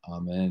end.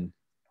 Amen.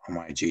 O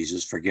my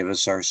Jesus, forgive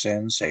us our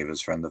sins, save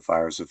us from the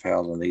fires of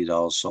hell, and lead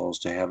all souls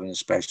to heaven,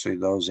 especially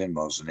those in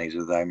most need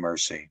of thy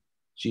mercy.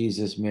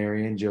 Jesus,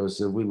 Mary, and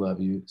Joseph, we love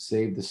you.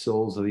 Save the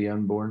souls of the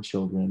unborn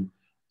children,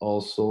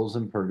 all souls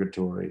in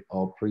purgatory,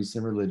 all priests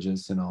and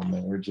religious, and all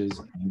marriages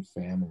and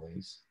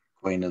families.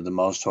 Queen of the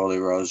most holy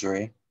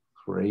Rosary,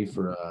 Pray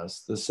for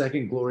us. The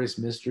second glorious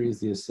mystery is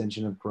the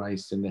ascension of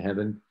Christ into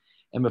heaven.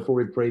 And before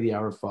we pray the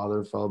Our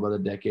Father, followed by the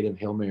decade of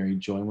Hail Mary,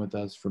 join with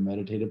us for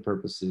meditative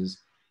purposes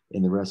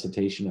in the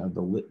recitation of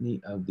the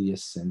Litany of the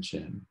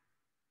Ascension.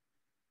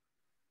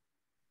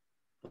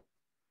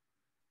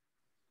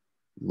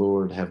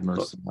 Lord, have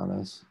mercy on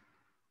us.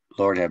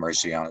 Lord, have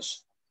mercy on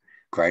us.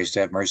 Christ,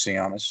 have mercy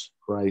on us.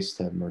 Christ,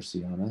 have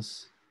mercy on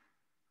us.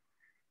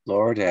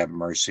 Lord, have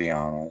mercy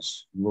on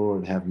us.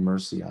 Lord, have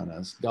mercy on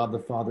us. God, the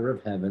Father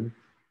of heaven,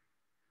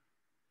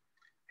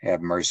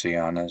 Have mercy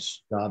on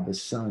us. God, the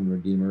Son,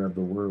 Redeemer of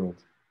the world,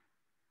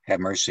 Have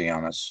mercy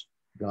on us.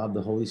 God,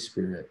 the Holy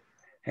Spirit,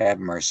 Have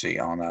mercy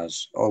on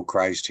us. O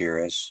Christ,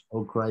 hear us.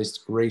 O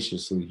Christ,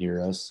 graciously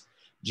hear us.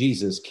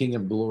 Jesus, King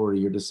of glory,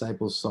 your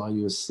disciples saw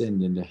you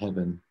ascend into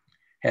heaven.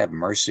 Have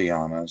mercy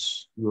on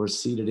us. You are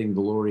seated in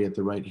glory at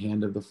the right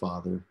hand of the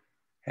Father.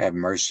 Have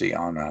mercy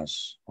on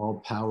us.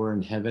 All power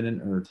in heaven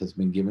and earth has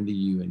been given to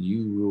you, and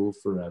you rule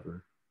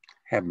forever.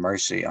 Have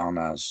mercy on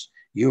us.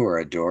 You are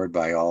adored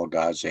by all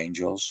God's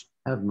angels.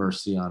 Have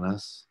mercy on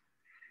us.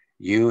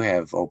 You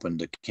have opened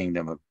the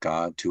kingdom of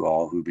God to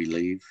all who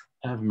believe.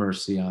 Have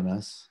mercy on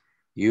us.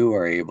 You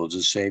are able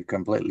to save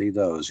completely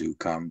those who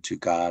come to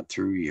God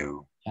through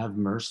you. Have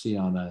mercy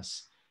on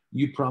us.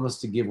 You promise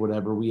to give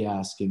whatever we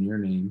ask in your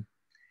name.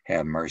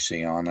 Have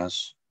mercy on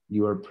us.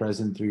 You are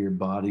present through your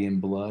body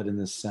and blood in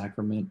the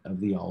sacrament of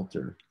the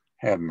altar.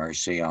 Have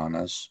mercy on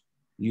us.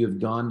 You have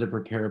gone to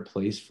prepare a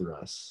place for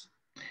us.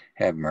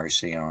 Have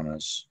mercy on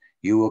us.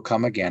 You will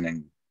come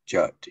again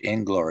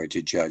in glory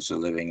to judge the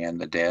living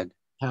and the dead.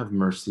 Have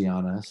mercy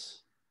on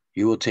us.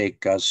 You will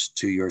take us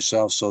to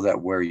yourself so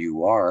that where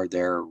you are,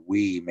 there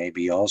we may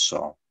be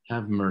also.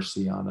 Have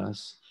mercy on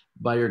us.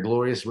 By your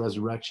glorious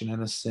resurrection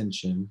and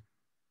ascension,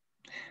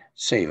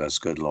 Save us,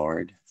 good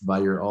Lord. by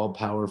your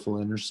all-powerful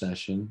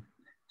intercession,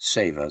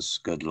 Save us,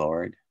 good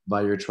Lord.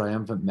 by your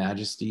triumphant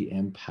majesty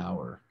and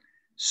power,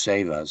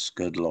 Save us,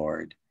 good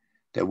Lord,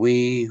 that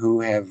we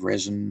who have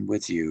risen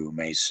with you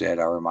may set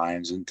our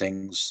minds in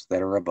things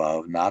that are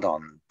above, not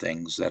on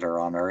things that are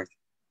on earth,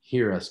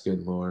 hear us,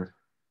 good Lord.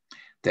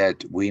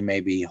 that we may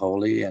be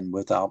holy and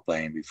without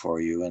blame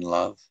before you in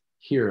love,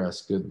 Hear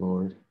us, good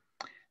Lord.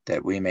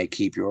 that we may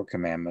keep your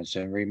commandments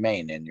and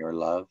remain in your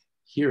love.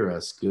 Hear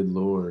us, good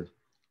Lord,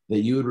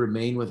 that you would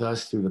remain with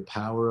us through the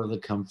power of the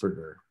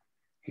Comforter,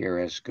 Hear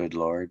us, good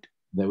Lord.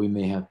 that we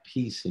may have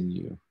peace in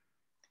you,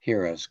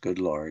 Hear us, good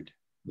Lord.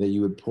 that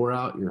you would pour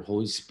out your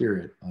Holy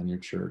Spirit on your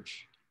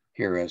church.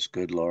 Hear us,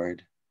 good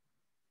Lord.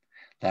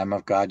 Lamb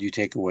of God, you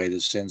take away the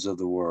sins of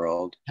the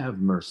world. Have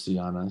mercy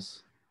on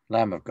us.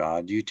 Lamb of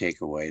God, you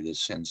take away the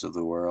sins of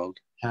the world.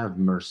 Have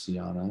mercy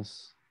on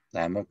us.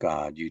 Lamb of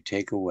God, you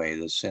take away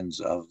the sins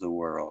of the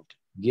world.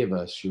 Give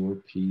us your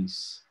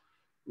peace.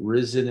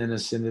 Risen and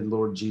ascended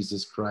Lord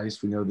Jesus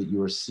Christ, we know that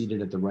you are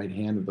seated at the right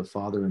hand of the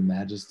Father in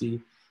majesty.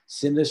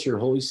 Send us your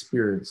Holy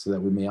Spirit so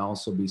that we may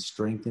also be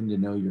strengthened to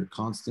know your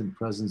constant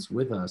presence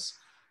with us,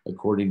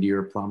 according to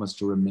your promise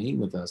to remain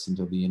with us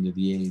until the end of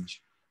the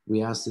age.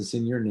 We ask this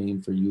in your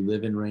name, for you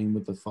live and reign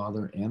with the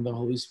Father and the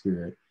Holy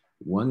Spirit,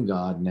 one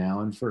God, now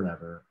and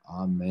forever.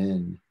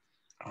 Amen.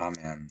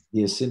 Amen.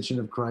 The ascension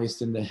of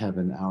Christ into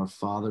heaven. Our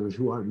Father,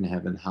 who art in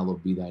heaven,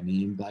 hallowed be thy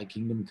name. Thy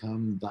kingdom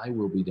come, thy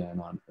will be done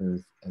on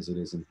earth as it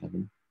is in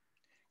heaven.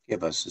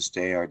 Give us this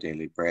day our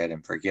daily bread,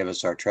 and forgive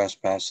us our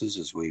trespasses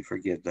as we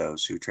forgive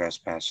those who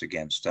trespass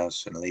against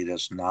us. And lead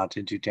us not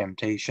into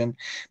temptation,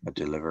 but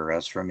deliver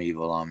us from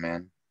evil.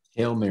 Amen.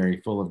 Hail Mary,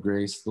 full of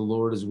grace, the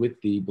Lord is with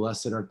thee.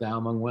 Blessed art thou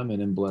among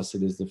women, and blessed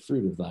is the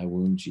fruit of thy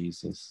womb,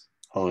 Jesus.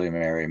 Holy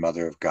Mary,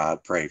 Mother of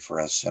God, pray for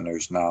us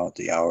sinners now at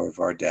the hour of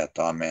our death.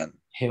 Amen.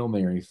 Hail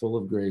Mary, full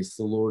of grace,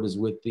 the Lord is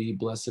with thee.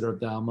 Blessed art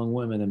thou among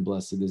women, and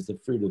blessed is the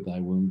fruit of thy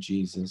womb,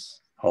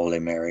 Jesus. Holy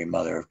Mary,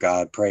 Mother of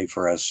God, pray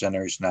for us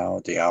sinners now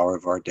at the hour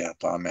of our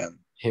death. Amen.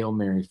 Hail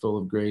Mary, full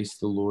of grace,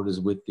 the Lord is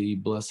with thee.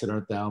 Blessed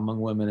art thou among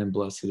women, and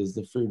blessed is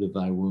the fruit of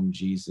thy womb,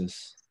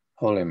 Jesus.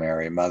 Holy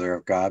Mary, Mother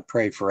of God,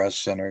 pray for us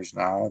sinners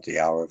now at the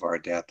hour of our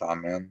death.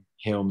 Amen.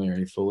 Hail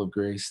Mary, full of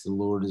grace, the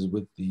Lord is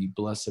with thee.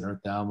 Blessed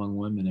art thou among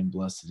women, and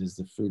blessed is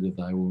the fruit of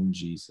thy womb,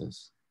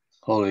 Jesus.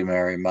 Holy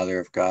Mary, Mother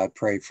of God,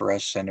 pray for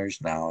us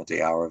sinners now at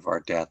the hour of our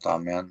death.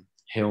 Amen.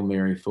 Hail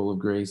Mary, full of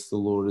grace, the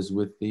Lord is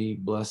with thee.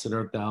 Blessed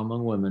art thou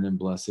among women, and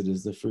blessed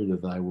is the fruit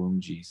of thy womb,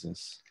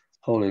 Jesus.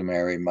 Holy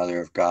Mary, Mother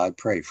of God,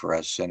 pray for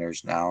us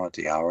sinners now at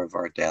the hour of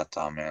our death.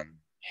 Amen.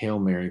 Hail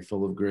Mary,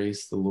 full of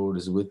grace, the Lord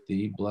is with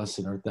thee.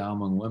 Blessed art thou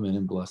among women,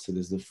 and blessed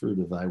is the fruit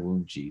of thy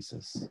womb,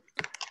 Jesus.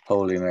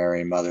 Holy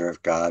Mary, Mother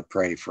of God,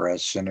 pray for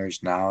us sinners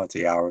now at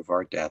the hour of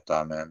our death.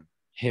 Amen.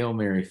 Hail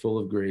Mary, full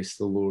of grace,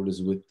 the Lord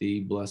is with thee.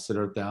 Blessed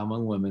art thou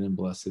among women, and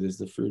blessed is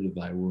the fruit of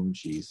thy womb,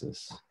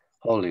 Jesus.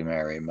 Holy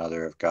Mary,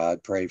 Mother of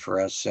God, pray for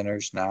us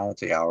sinners now at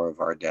the hour of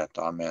our death.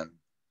 Amen.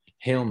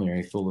 Hail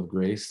Mary, full of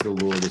grace, the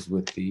Lord is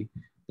with thee.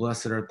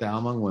 Blessed art thou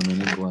among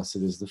women, and blessed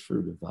is the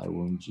fruit of thy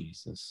womb,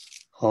 Jesus.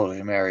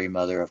 Holy Mary,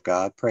 Mother of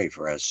God, pray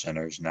for us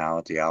sinners now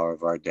at the hour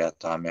of our death.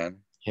 Amen.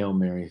 Hail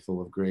Mary,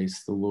 full of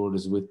grace, the Lord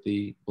is with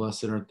thee.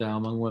 Blessed art thou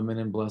among women,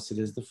 and blessed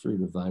is the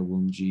fruit of thy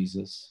womb,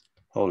 Jesus.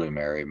 Holy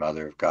Mary,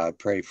 Mother of God,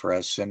 pray for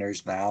us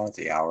sinners now at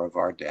the hour of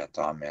our death.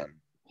 Amen.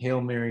 Hail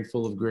Mary,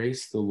 full of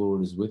grace, the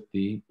Lord is with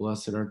thee.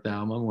 Blessed art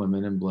thou among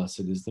women, and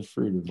blessed is the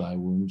fruit of thy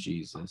womb,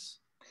 Jesus.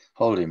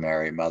 Holy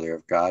Mary, Mother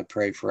of God,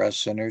 pray for us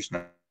sinners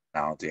now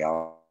at the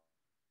hour of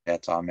our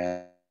death.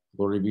 Amen.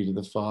 Glory be to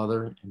the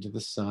Father, and to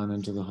the Son,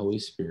 and to the Holy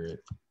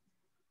Spirit.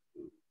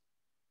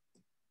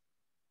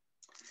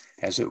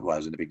 As it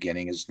was in the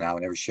beginning, is now,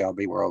 and ever shall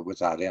be, world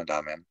without end.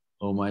 Amen.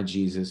 O my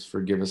Jesus,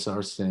 forgive us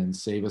our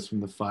sins, save us from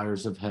the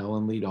fires of hell,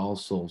 and lead all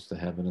souls to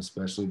heaven,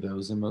 especially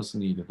those in most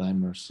need of thy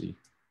mercy.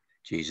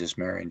 Jesus,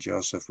 Mary, and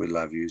Joseph, we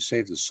love you.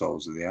 Save the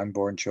souls of the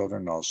unborn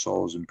children, all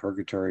souls in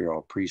purgatory,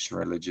 all priests and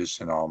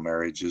religious, and all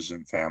marriages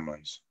and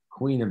families.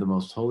 Queen of the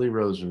most holy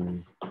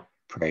Rosary,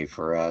 Pray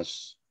for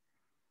us.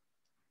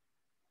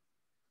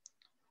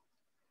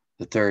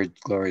 The third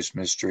glorious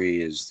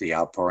mystery is the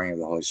outpouring of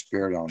the Holy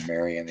Spirit on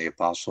Mary and the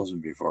apostles.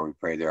 And before we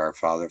pray there, Our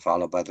Father,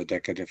 followed by the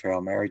decade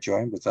Hail Mary,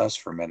 join with us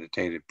for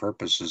meditative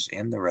purposes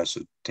in the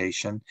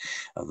recitation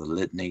of the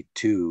litany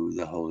to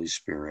the Holy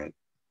Spirit.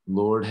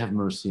 Lord, have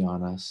mercy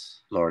on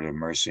us. Lord, have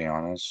mercy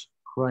on us.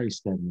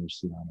 Christ, have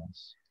mercy on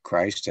us.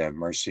 Christ, have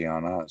mercy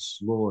on us.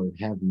 Lord,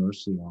 have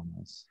mercy on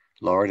us.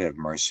 Lord, have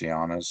mercy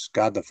on us.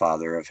 God the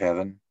Father of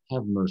heaven,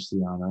 Have mercy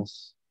on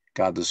us.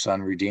 God the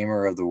Son,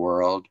 Redeemer of the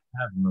world,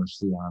 Have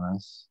mercy on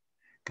us.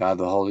 God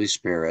the Holy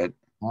Spirit,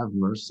 have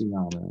mercy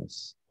on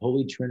us.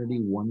 Holy Trinity,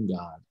 one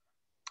God.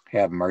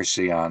 have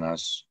mercy on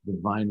us.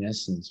 Divine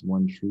Essence,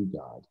 one true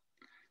God.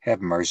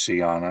 Have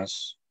mercy on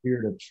us.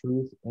 Spirit of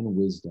truth and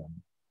wisdom.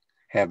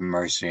 Have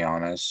mercy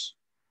on us.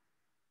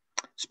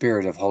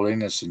 Spirit of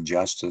holiness and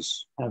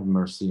justice. Have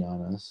mercy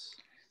on us.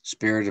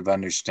 Spirit of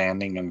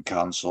understanding and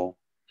counsel.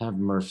 Have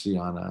mercy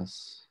on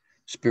us.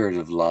 Spirit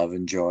of love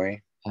and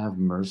joy. Have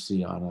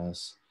mercy on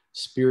us.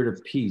 Spirit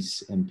of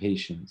peace and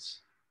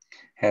patience.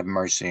 Have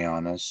mercy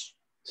on us.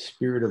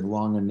 Spirit of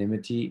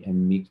longanimity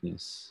and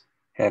meekness.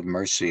 Have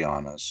mercy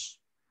on us.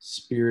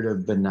 Spirit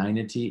of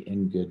benignity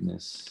and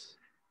goodness.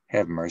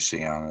 Have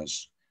mercy on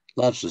us.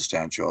 Love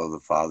substantial of the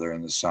Father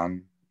and the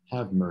Son.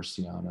 Have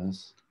mercy on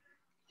us.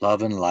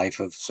 Love and life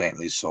of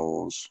saintly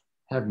souls.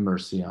 Have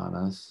mercy on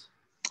us.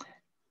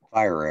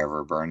 Fire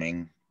ever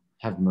burning.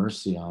 Have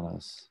mercy on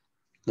us.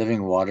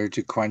 Living water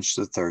to quench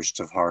the thirst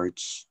of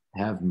hearts.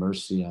 Have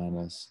mercy on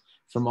us.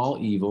 From all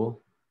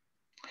evil,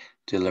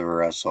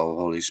 Deliver us, O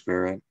Holy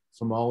Spirit.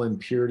 from all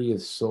impurity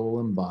of soul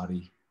and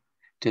body,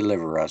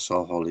 Deliver us,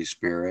 O Holy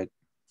Spirit.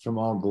 from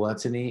all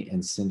gluttony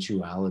and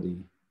sensuality,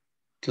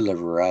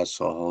 Deliver us,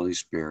 O Holy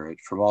Spirit,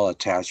 from all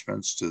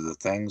attachments to the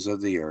things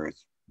of the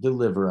earth,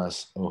 deliver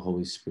us, O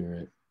Holy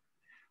Spirit.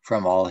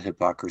 from all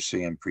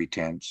hypocrisy and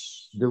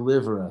pretense,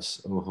 Deliver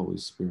us, O Holy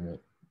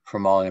Spirit.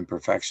 from all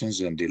imperfections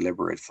and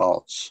deliberate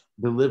faults.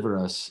 Deliver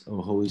us,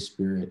 O Holy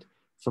Spirit,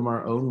 from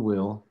our own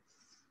will,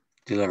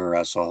 Deliver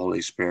us, O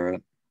Holy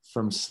Spirit.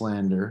 from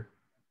slander,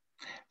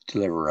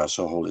 Deliver us,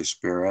 O Holy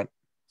Spirit.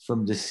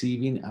 from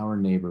deceiving our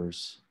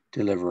neighbors.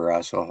 Deliver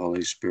us, O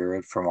Holy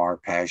Spirit, from our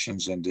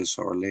passions and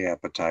disorderly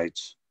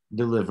appetites,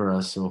 Deliver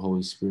us, O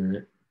Holy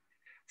Spirit.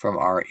 from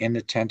our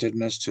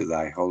inattentiveness to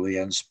thy holy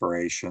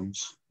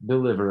inspirations,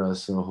 Deliver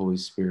us, O Holy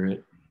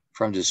Spirit.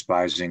 from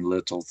despising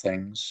little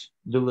things.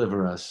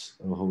 Deliver us,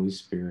 O Holy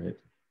Spirit,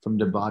 from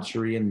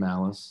debauchery and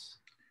malice,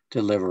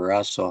 Deliver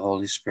us, O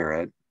Holy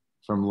Spirit.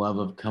 from love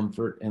of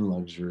comfort and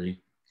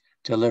luxury,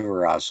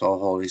 Deliver us, O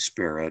Holy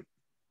Spirit.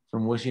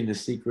 from wishing to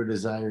seek or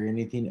desire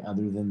anything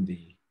other than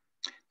thee,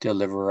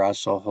 Deliver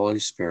us, O Holy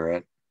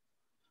Spirit.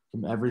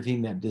 from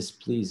everything that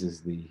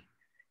displeases thee.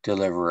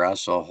 Deliver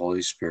us, O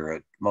Holy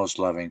Spirit, most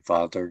loving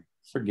Father,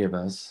 Forgive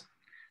us,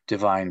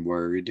 divine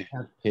Word,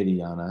 have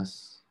pity on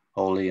us.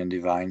 Holy and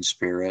divine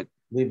Spirit,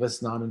 Leave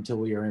us not until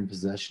we are in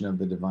possession of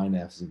the divine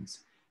essence,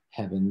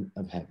 heaven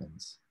of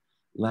heavens.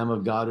 Lamb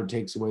of God who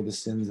takes away the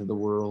sins of the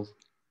world,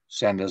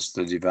 send us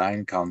the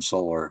divine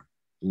Counselor.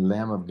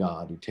 Lamb of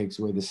God who takes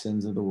away the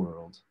sins of the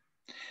world,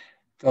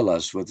 Fill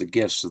us with the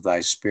gifts of thy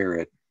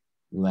Spirit.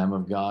 Lamb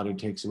of God who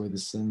takes away the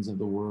sins of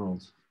the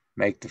world.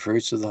 Make the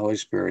fruits of the Holy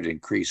Spirit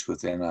increase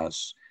within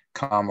us.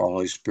 Come, O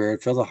Holy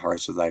Spirit, fill the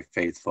hearts of thy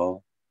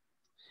faithful.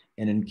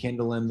 And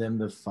enkindle in them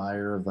the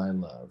fire of thy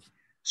love.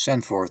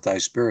 Send forth thy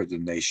Spirit,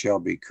 and they shall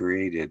be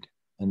created.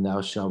 And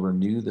thou shalt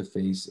renew the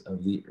face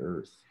of the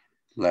earth.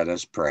 Let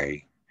us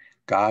pray.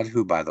 God,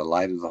 who by the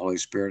light of the Holy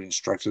Spirit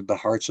instructed the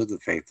hearts of the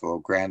faithful,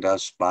 grant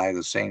us by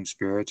the same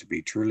Spirit to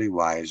be truly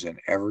wise and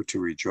ever to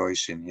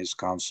rejoice in his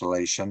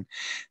consolation.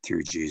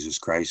 Through Jesus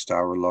Christ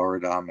our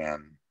Lord.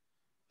 Amen.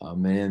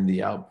 Amen.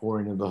 The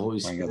outpouring of the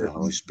Holy Ring of the Spirit.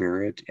 Holy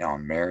Spirit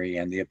on Mary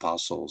and the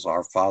apostles.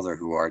 Our Father,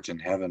 who art in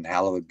heaven,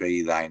 hallowed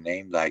be thy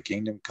name. Thy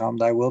kingdom come,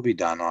 thy will be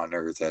done on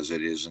earth as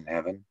it is in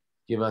heaven.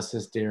 Give us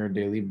this day our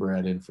daily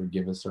bread, and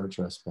forgive us our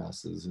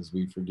trespasses, as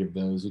we forgive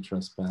those who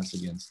trespass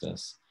against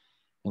us.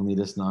 And lead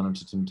us not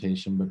into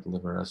temptation, but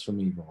deliver us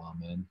from evil.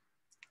 Amen.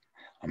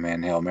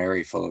 Amen. Hail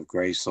Mary, full of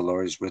grace, the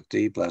Lord is with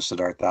thee. Blessed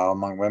art thou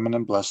among women,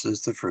 and blessed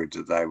is the fruit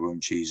of thy womb,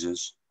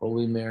 Jesus.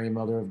 Holy Mary,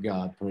 Mother of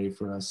God, pray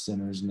for us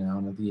sinners now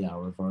and at the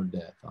hour of our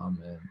death.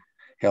 Amen.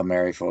 Hail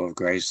Mary, full of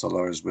grace, the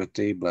Lord is with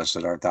thee.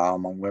 Blessed art thou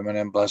among women,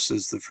 and blessed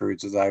is the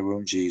fruit of thy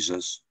womb,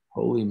 Jesus.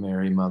 Holy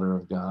Mary, Mother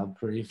of God,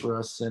 pray for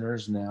us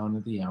sinners now and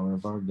at the hour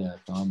of our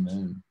death.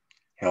 Amen.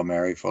 Hail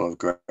Mary, full of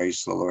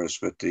grace, the Lord is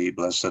with thee.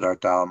 Blessed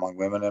art thou among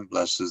women, and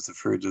blessed is the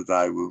fruit of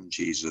thy womb,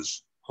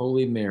 Jesus.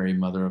 Holy Mary,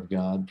 Mother of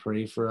God,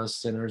 pray for us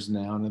sinners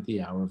now and at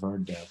the hour of our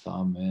death.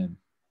 Amen.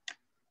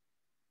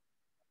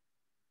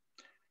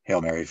 Hail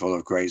Mary, full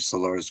of grace, the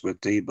Lord is with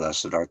thee.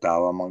 Blessed art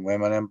thou among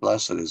women, and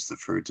blessed is the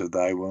fruit of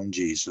thy womb,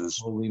 Jesus.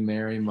 Holy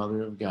Mary,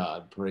 Mother of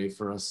God, pray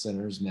for us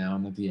sinners now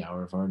and at the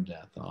hour of our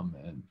death.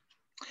 Amen.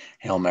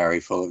 Hail Mary,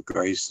 full of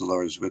grace, the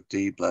Lord is with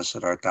thee.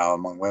 Blessed art thou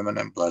among women,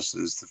 and blessed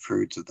is the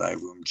fruit of thy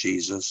womb,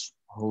 Jesus.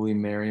 Holy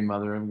Mary,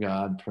 Mother of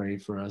God, pray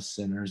for us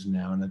sinners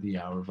now and at the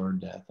hour of our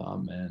death.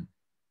 Amen.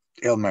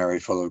 Hail Mary,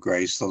 full of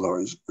grace, the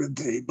Lord is with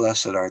thee.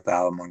 Blessed art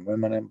thou among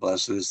women, and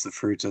blessed is the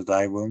fruit of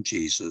thy womb,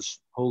 Jesus.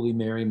 Holy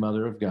Mary,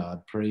 Mother of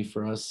God, pray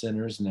for us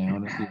sinners now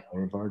and at the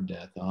hour of our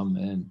death.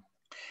 Amen.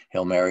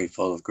 Hail Mary,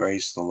 full of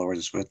grace, the Lord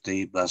is with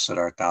thee. Blessed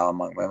art thou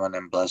among women,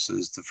 and blessed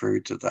is the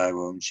fruit of thy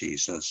womb,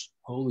 Jesus.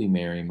 Holy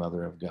Mary,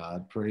 Mother of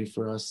God, pray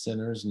for us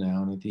sinners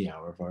now and at the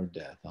hour of our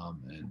death.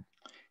 Amen.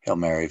 Hail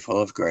Mary,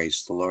 full of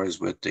grace, the Lord is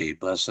with thee.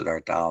 Blessed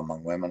art thou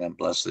among women, and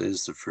blessed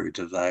is the fruit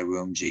of thy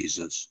womb,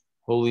 Jesus.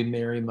 Holy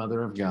Mary,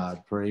 Mother of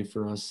God, pray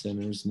for us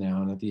sinners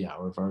now and at the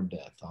hour of our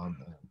death.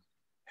 Amen.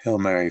 Hail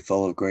Mary,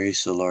 full of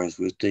grace, the Lord is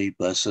with thee.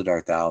 Blessed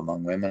art thou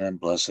among women, and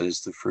blessed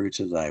is the fruit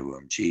of thy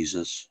womb,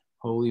 Jesus.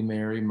 Holy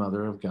Mary,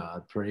 Mother of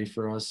God, pray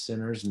for us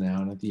sinners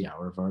now and at the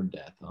hour of our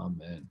death.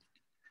 Amen.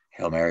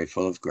 Hail Mary,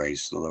 full of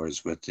grace, the Lord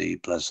is with thee.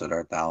 Blessed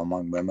art thou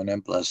among women,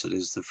 and blessed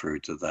is the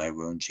fruit of thy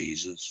womb,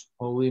 Jesus.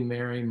 Holy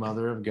Mary,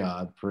 Mother of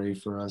God, pray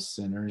for us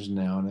sinners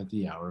now and at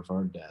the hour of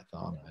our death.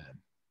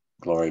 Amen.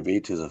 Glory be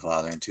to the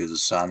Father, and to the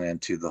Son,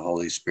 and to the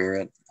Holy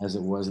Spirit. As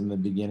it was in the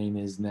beginning,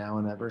 is now,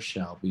 and ever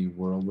shall be,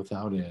 world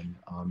without end.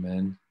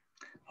 Amen.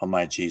 O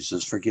my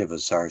Jesus, forgive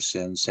us our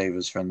sins, save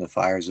us from the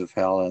fires of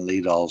hell, and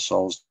lead all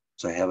souls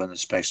to heaven,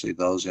 especially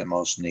those in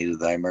most need of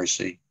thy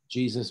mercy.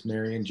 Jesus,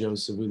 Mary, and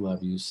Joseph, we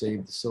love you.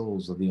 Save the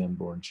souls of the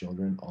unborn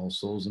children, all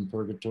souls in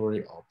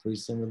purgatory, all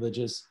priests and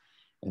religious,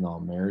 and all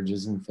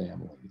marriages and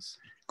families.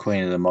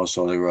 Queen of the Most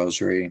Holy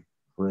Rosary,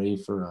 Pray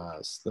for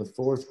us. The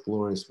fourth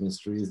glorious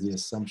mystery is the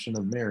Assumption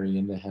of Mary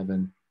into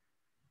heaven.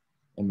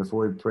 And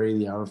before we pray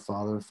the Our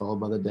Father, followed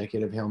by the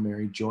decade of Hail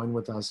Mary, join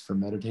with us for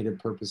meditative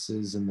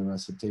purposes in the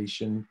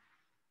recitation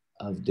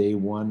of day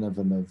one of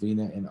a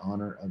novena in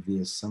honor of the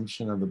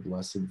Assumption of the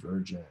Blessed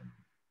Virgin.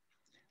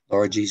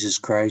 Lord Jesus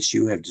Christ,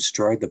 you have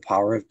destroyed the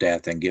power of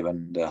death and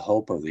given the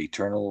hope of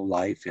eternal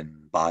life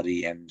in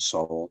body and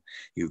soul.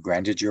 You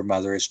granted your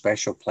mother a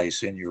special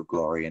place in your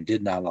glory and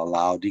did not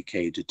allow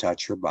decay to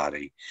touch her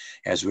body.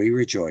 As we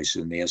rejoice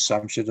in the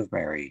Assumption of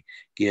Mary,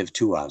 give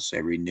to us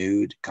a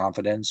renewed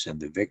confidence in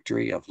the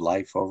victory of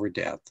life over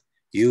death.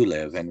 You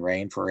live and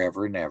reign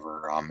forever and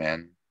ever.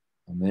 Amen.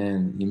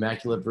 Amen.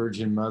 Immaculate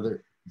Virgin,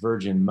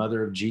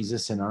 Mother of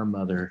Jesus and our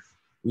Mother,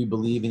 we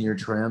believe in your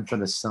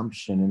triumphant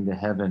assumption into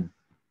heaven,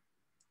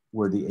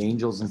 where the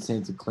angels and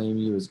saints acclaim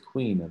you as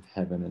Queen of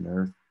heaven and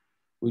earth.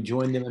 We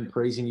join them in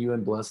praising you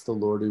and bless the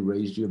Lord who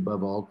raised you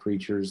above all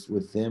creatures.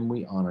 With them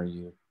we honor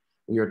you.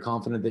 We are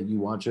confident that you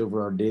watch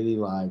over our daily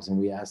lives, and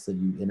we ask that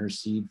you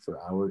intercede for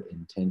our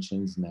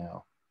intentions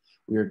now.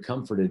 We are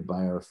comforted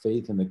by our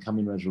faith in the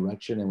coming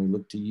resurrection, and we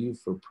look to you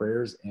for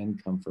prayers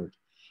and comfort.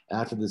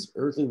 After this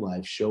earthly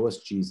life, show us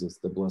Jesus,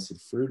 the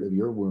blessed fruit of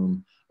your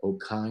womb. O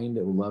kind,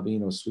 O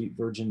loving, O sweet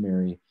Virgin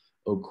Mary,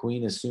 O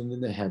Queen assumed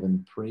into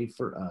heaven, pray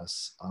for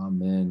us.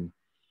 Amen.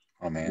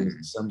 Amen. The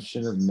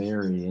Assumption of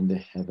Mary into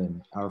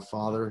heaven. Our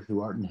Father,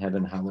 who art in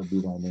heaven, hallowed be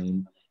thy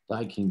name.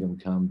 Thy kingdom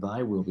come,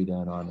 thy will be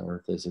done on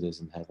earth as it is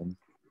in heaven.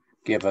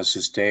 Give us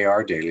this day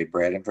our daily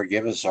bread, and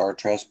forgive us our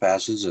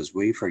trespasses as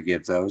we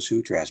forgive those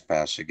who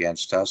trespass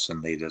against us.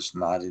 And lead us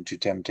not into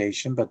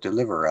temptation, but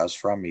deliver us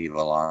from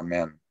evil.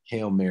 Amen.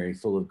 Hail Mary,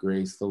 full of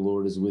grace, the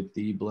Lord is with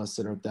thee.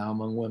 Blessed art thou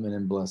among women,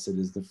 and blessed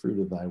is the fruit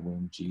of thy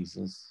womb,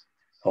 Jesus.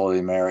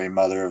 Holy Mary,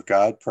 Mother of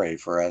God, pray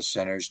for us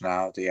sinners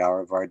now at the hour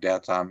of our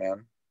death.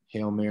 Amen.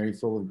 Hail Mary,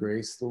 full of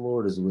grace, the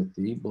Lord is with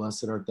thee.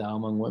 Blessed art thou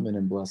among women,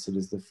 and blessed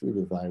is the fruit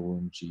of thy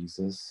womb,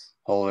 Jesus.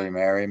 Holy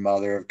Mary,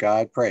 Mother of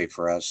God, pray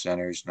for us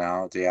sinners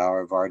now at the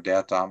hour of our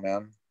death.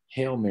 Amen.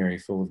 Hail Mary,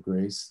 full of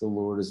grace, the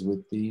Lord is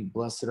with thee.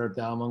 Blessed art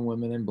thou among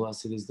women, and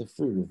blessed is the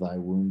fruit of thy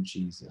womb,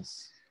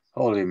 Jesus.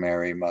 Holy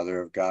Mary,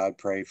 Mother of God,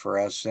 pray for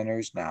us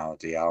sinners now at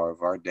the hour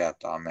of our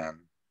death. Amen.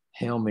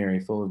 Hail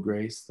Mary, full of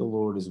grace, the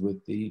Lord is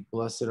with thee.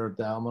 Blessed art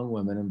thou among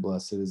women, and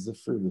blessed is the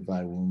fruit of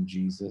thy womb,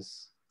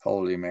 Jesus.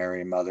 Holy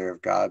Mary, Mother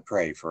of God,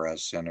 pray for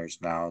us sinners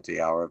now at the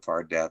hour of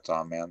our death.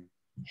 Amen.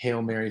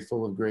 Hail Mary,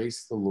 full of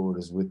grace, the Lord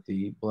is with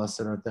thee.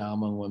 Blessed art thou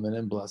among women,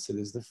 and blessed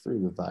is the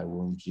fruit of thy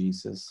womb,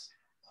 Jesus.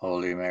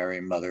 Holy Mary,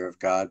 Mother of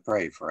God,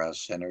 pray for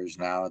us sinners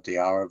now at the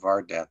hour of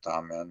our death.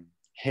 Amen.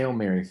 Hail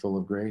Mary, full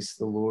of grace,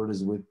 the Lord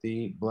is with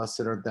thee.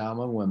 Blessed art thou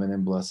among women,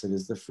 and blessed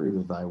is the fruit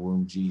of thy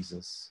womb,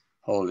 Jesus.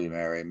 Holy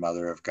Mary,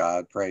 Mother of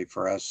God, pray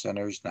for us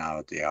sinners now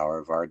at the hour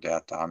of our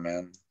death.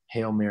 Amen.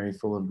 Hail Mary,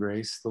 full of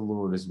grace, the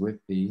Lord is with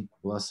thee.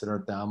 Blessed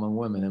art thou among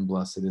women, and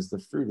blessed is the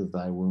fruit of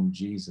thy womb,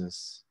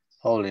 Jesus.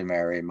 Holy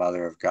Mary,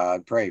 Mother of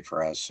God, pray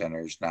for us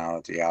sinners now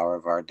at the hour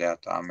of our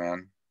death.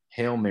 Amen.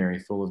 Hail Mary,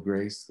 full of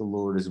grace, the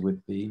Lord is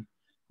with thee.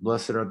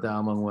 Blessed art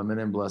thou among women,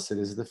 and blessed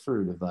is the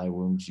fruit of thy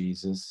womb,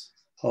 Jesus.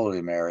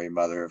 Holy Mary,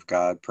 Mother of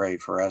God, pray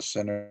for us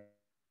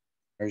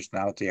sinners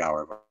now at the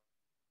hour of our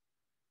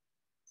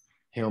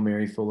Hail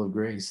Mary, full of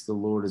grace, the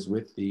Lord is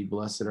with thee.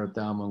 Blessed art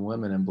thou among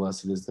women, and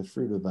blessed is the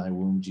fruit of thy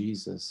womb,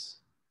 Jesus.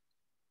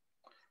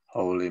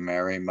 Holy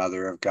Mary,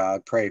 Mother of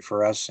God, pray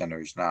for us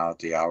sinners now at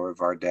the hour of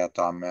our death.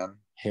 Amen.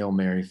 Hail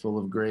Mary, full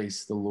of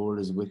grace, the Lord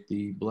is with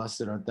thee.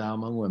 Blessed art thou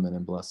among women,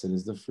 and blessed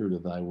is the fruit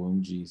of thy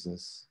womb,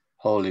 Jesus.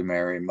 Holy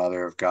Mary,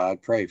 Mother of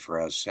God, pray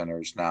for us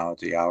sinners now at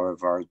the hour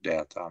of our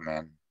death.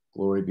 Amen.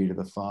 Glory be to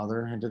the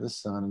Father, and to the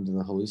Son, and to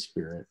the Holy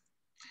Spirit.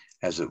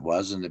 As it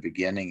was in the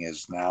beginning,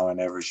 is now, and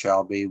ever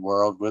shall be,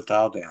 world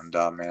without end.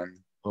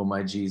 Amen. O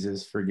my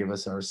Jesus, forgive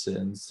us our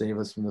sins, save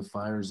us from the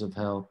fires of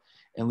hell,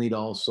 and lead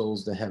all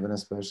souls to heaven,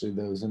 especially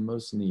those in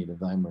most need of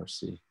thy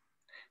mercy.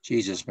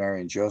 Jesus,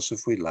 Mary, and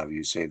Joseph, we love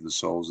you. Save the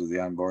souls of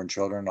the unborn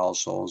children, all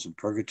souls in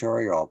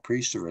purgatory, all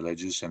priests and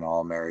religious, and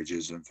all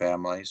marriages and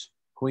families.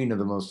 Queen of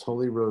the most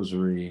holy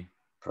Rosary,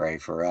 Pray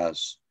for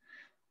us.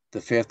 The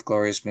fifth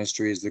glorious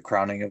mystery is the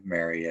crowning of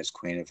Mary as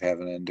Queen of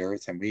heaven and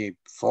earth. And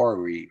before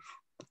we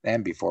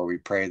And before we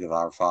pray the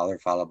Our Father,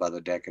 followed by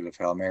the decade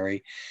Hail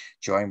Mary,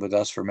 join with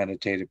us for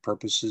meditative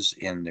purposes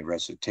in the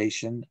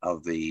recitation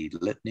of the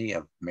Litany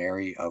of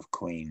Mary of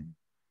Queen.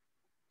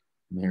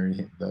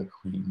 Mary the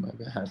Queen, my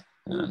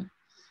bad.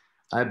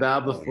 I bow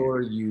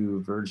before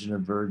you, Virgin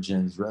of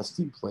Virgins,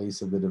 resting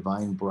place of the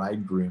divine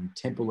bridegroom,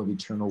 temple of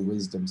eternal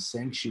wisdom,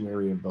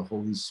 sanctuary of the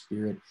Holy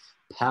Spirit,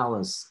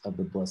 palace of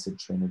the Blessed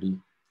Trinity.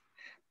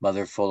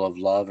 Mother full of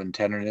love and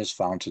tenderness,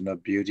 fountain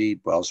of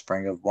beauty,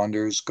 wellspring of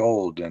wonders,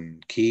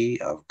 golden key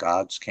of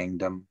God's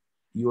kingdom.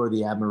 You are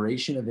the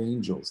admiration of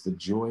angels, the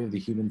joy of the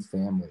human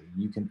family.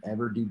 You can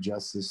ever do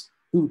justice.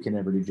 Who can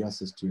ever do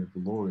justice to your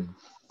glory,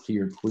 to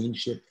your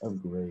queenship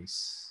of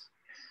grace?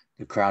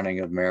 The crowning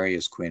of Mary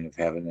as Queen of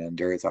heaven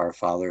and earth. Our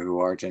Father who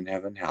art in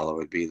heaven,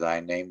 hallowed be thy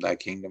name. Thy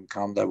kingdom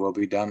come, thy will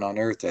be done on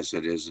earth as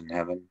it is in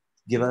heaven.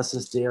 Give us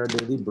this day our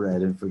daily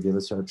bread, and forgive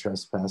us our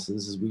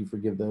trespasses as we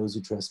forgive those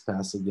who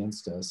trespass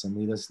against us. And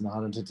lead us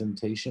not into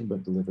temptation,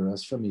 but deliver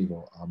us from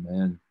evil.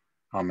 Amen.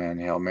 Amen.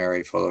 Hail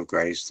Mary, full of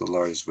grace, the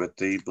Lord is with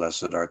thee.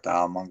 Blessed art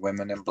thou among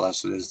women, and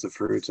blessed is the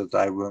fruit of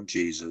thy womb,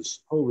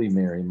 Jesus. Holy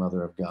Mary,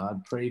 Mother of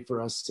God, pray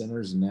for us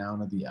sinners now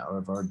and at the hour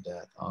of our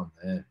death.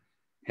 Amen.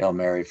 Hail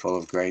Mary, full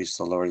of grace,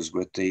 the Lord is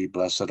with thee.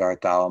 Blessed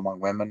art thou among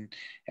women,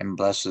 and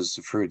blessed is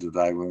the fruit of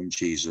thy womb,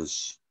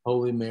 Jesus.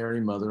 Holy Mary,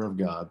 Mother of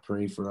God,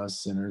 pray for us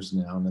sinners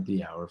now and at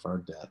the hour of our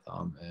death.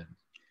 Amen.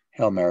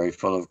 Hail Mary,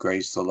 full of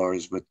grace, the Lord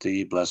is with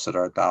thee. Blessed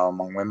art thou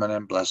among women,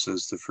 and blessed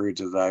is the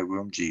fruit of thy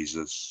womb,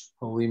 Jesus.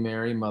 Holy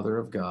Mary, Mother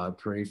of God,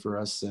 pray for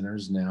us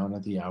sinners now and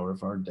at the hour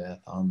of our death.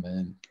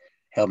 Amen.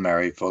 Hail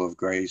Mary, full of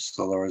grace,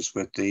 the Lord is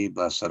with thee.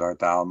 Blessed art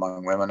thou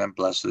among women, and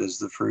blessed is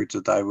the fruit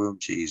of thy womb,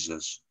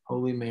 Jesus.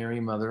 Holy Mary,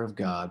 Mother of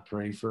God,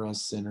 pray for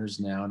us sinners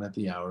now and at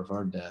the hour of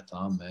our death.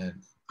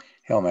 Amen.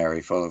 Hail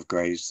Mary, full of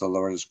grace, the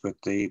Lord is with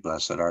thee.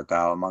 Blessed art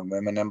thou among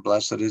women, and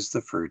blessed is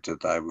the fruit of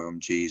thy womb,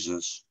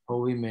 Jesus.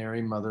 Holy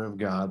Mary, Mother of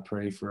God,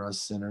 pray for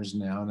us sinners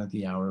now and at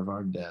the hour of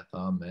our death.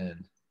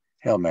 Amen.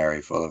 Hail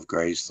Mary, full of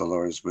grace, the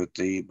Lord is with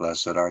thee.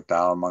 Blessed art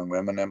thou among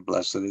women, and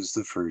blessed is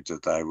the fruit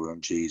of thy womb,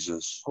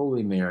 Jesus.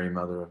 Holy Mary,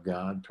 Mother of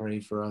God, pray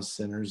for us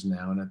sinners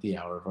now and at the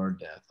hour of our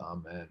death.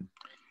 Amen.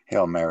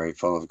 Hail Mary,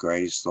 full of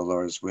grace, the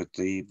Lord is with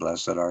thee.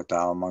 Blessed art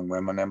thou among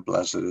women, and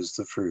blessed is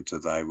the fruit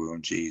of thy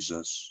womb,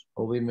 Jesus.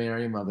 Holy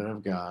Mary, Mother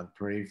of God,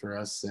 pray for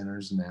us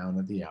sinners now and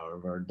at the hour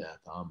of our death.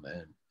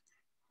 Amen.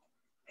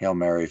 Hail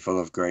Mary,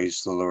 full of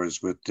grace, the Lord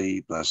is with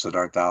thee. Blessed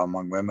art thou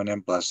among women,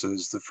 and blessed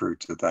is the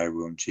fruit of thy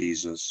womb,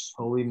 Jesus.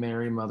 Holy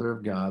Mary, Mother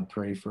of God,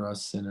 pray for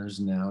us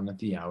sinners now and at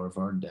the hour of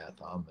our death.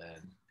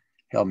 Amen.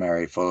 Hail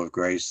Mary, full of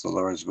grace, the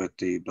Lord is with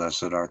thee.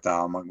 Blessed art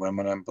thou among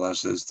women, and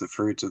blessed is the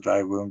fruit of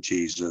thy womb,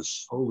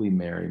 Jesus. Holy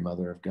Mary,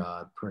 Mother of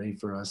God, pray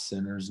for us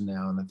sinners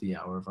now and at the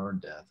hour of our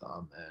death.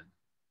 Amen.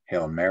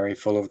 Hail Mary,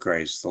 full of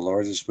grace, the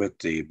Lord is with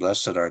thee.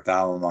 Blessed art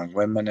thou among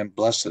women, and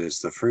blessed is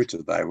the fruit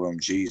of thy womb,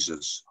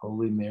 Jesus.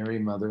 Holy Mary,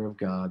 Mother of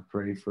God,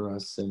 pray for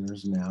us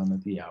sinners now and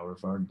at the hour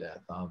of our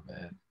death.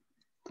 Amen.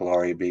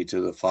 Glory be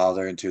to the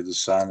Father, and to the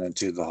Son, and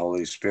to the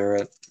Holy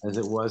Spirit. As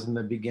it was in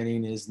the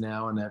beginning, is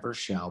now, and ever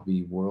shall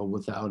be, world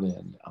without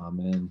end.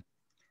 Amen.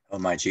 O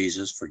my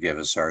Jesus, forgive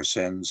us our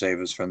sins, save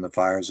us from the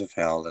fires of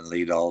hell, and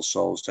lead all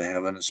souls to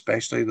heaven,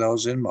 especially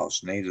those in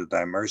most need of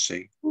thy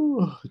mercy.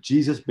 Ooh,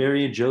 Jesus,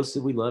 Mary, and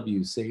Joseph, we love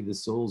you. Save the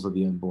souls of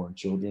the unborn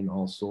children,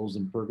 all souls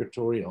in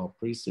purgatory, all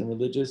priests and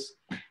religious,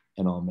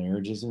 and all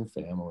marriages and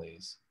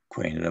families.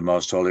 Queen of the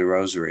most holy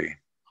Rosary,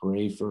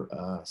 Pray for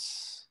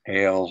us.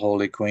 Hail,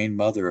 Holy Queen,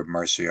 Mother of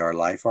mercy, our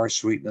life, our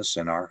sweetness,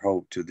 and our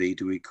hope. To thee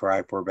do we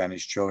cry, poor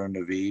banished children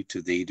of Eve.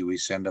 To thee do we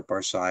send up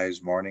our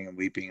sighs, mourning and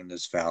weeping in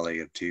this valley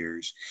of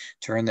tears.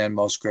 Turn then,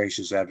 most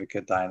gracious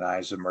advocate, thine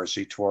eyes of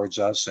mercy towards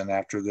us, and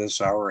after this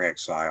our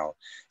exile,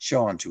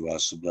 show unto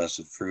us the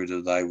blessed fruit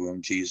of thy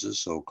womb,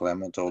 Jesus. O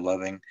clement, O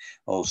loving,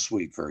 O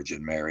sweet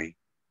Virgin Mary.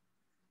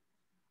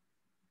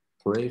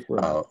 Pray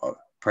for us.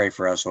 Pray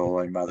for us, O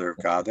Holy Mother of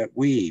God, that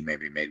we may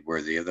be made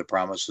worthy of the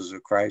promises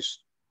of Christ.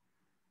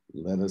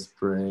 Let us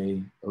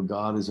pray. O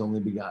God, his only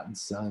begotten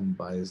Son,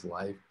 by his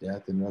life,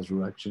 death, and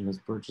resurrection, has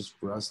purchased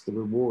for us the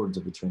rewards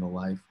of eternal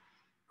life.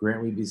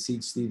 Grant, we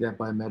beseech thee, that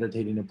by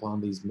meditating upon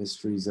these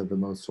mysteries of the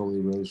most holy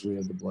Rosary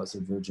of the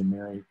Blessed Virgin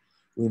Mary,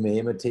 we may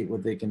imitate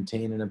what they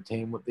contain and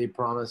obtain what they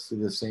promise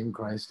through the same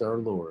Christ our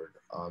Lord.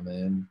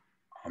 Amen.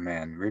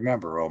 Amen.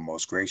 Remember, O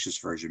most gracious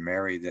Virgin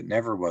Mary, that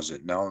never was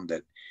it known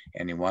that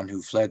anyone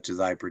who fled to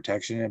thy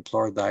protection,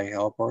 implored thy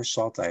help, or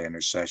sought thy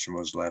intercession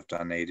was left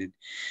unaided.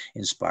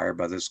 Inspired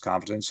by this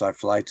confidence, I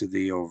fly to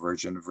thee, O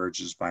Virgin of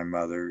Virgins, my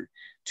Mother.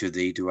 To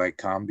thee do I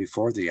come,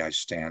 before thee I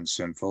stand,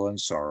 sinful and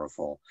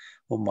sorrowful.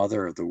 O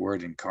Mother of the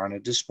Word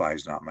incarnate,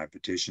 despise not my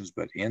petitions,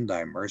 but in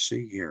thy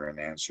mercy hear and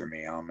answer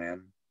me.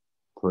 Amen.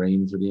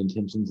 Praying for the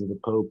intentions of the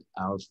Pope,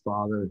 our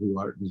Father, who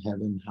art in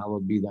heaven,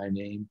 hallowed be thy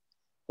name.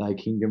 Thy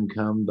kingdom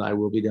come, thy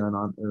will be done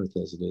on earth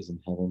as it is in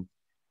heaven.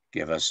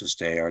 Give us this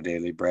day our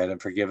daily bread,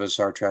 and forgive us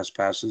our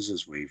trespasses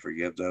as we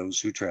forgive those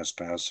who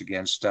trespass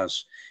against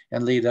us.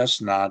 And lead us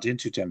not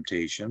into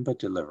temptation, but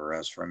deliver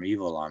us from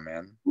evil.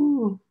 Amen.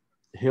 Ooh.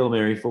 Hail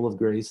Mary, full of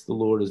grace, the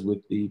Lord is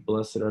with thee.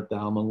 Blessed art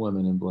thou among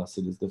women, and blessed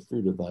is the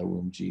fruit of thy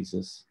womb,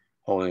 Jesus.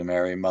 Holy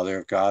Mary, Mother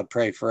of God,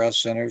 pray for us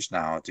sinners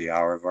now at the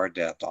hour of our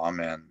death.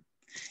 Amen.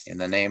 In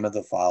the name of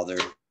the Father,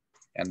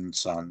 and the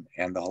Son,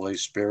 and the Holy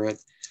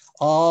Spirit.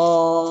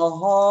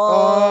 Amen.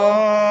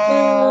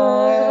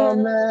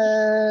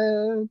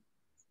 Amen.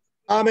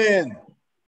 Amen.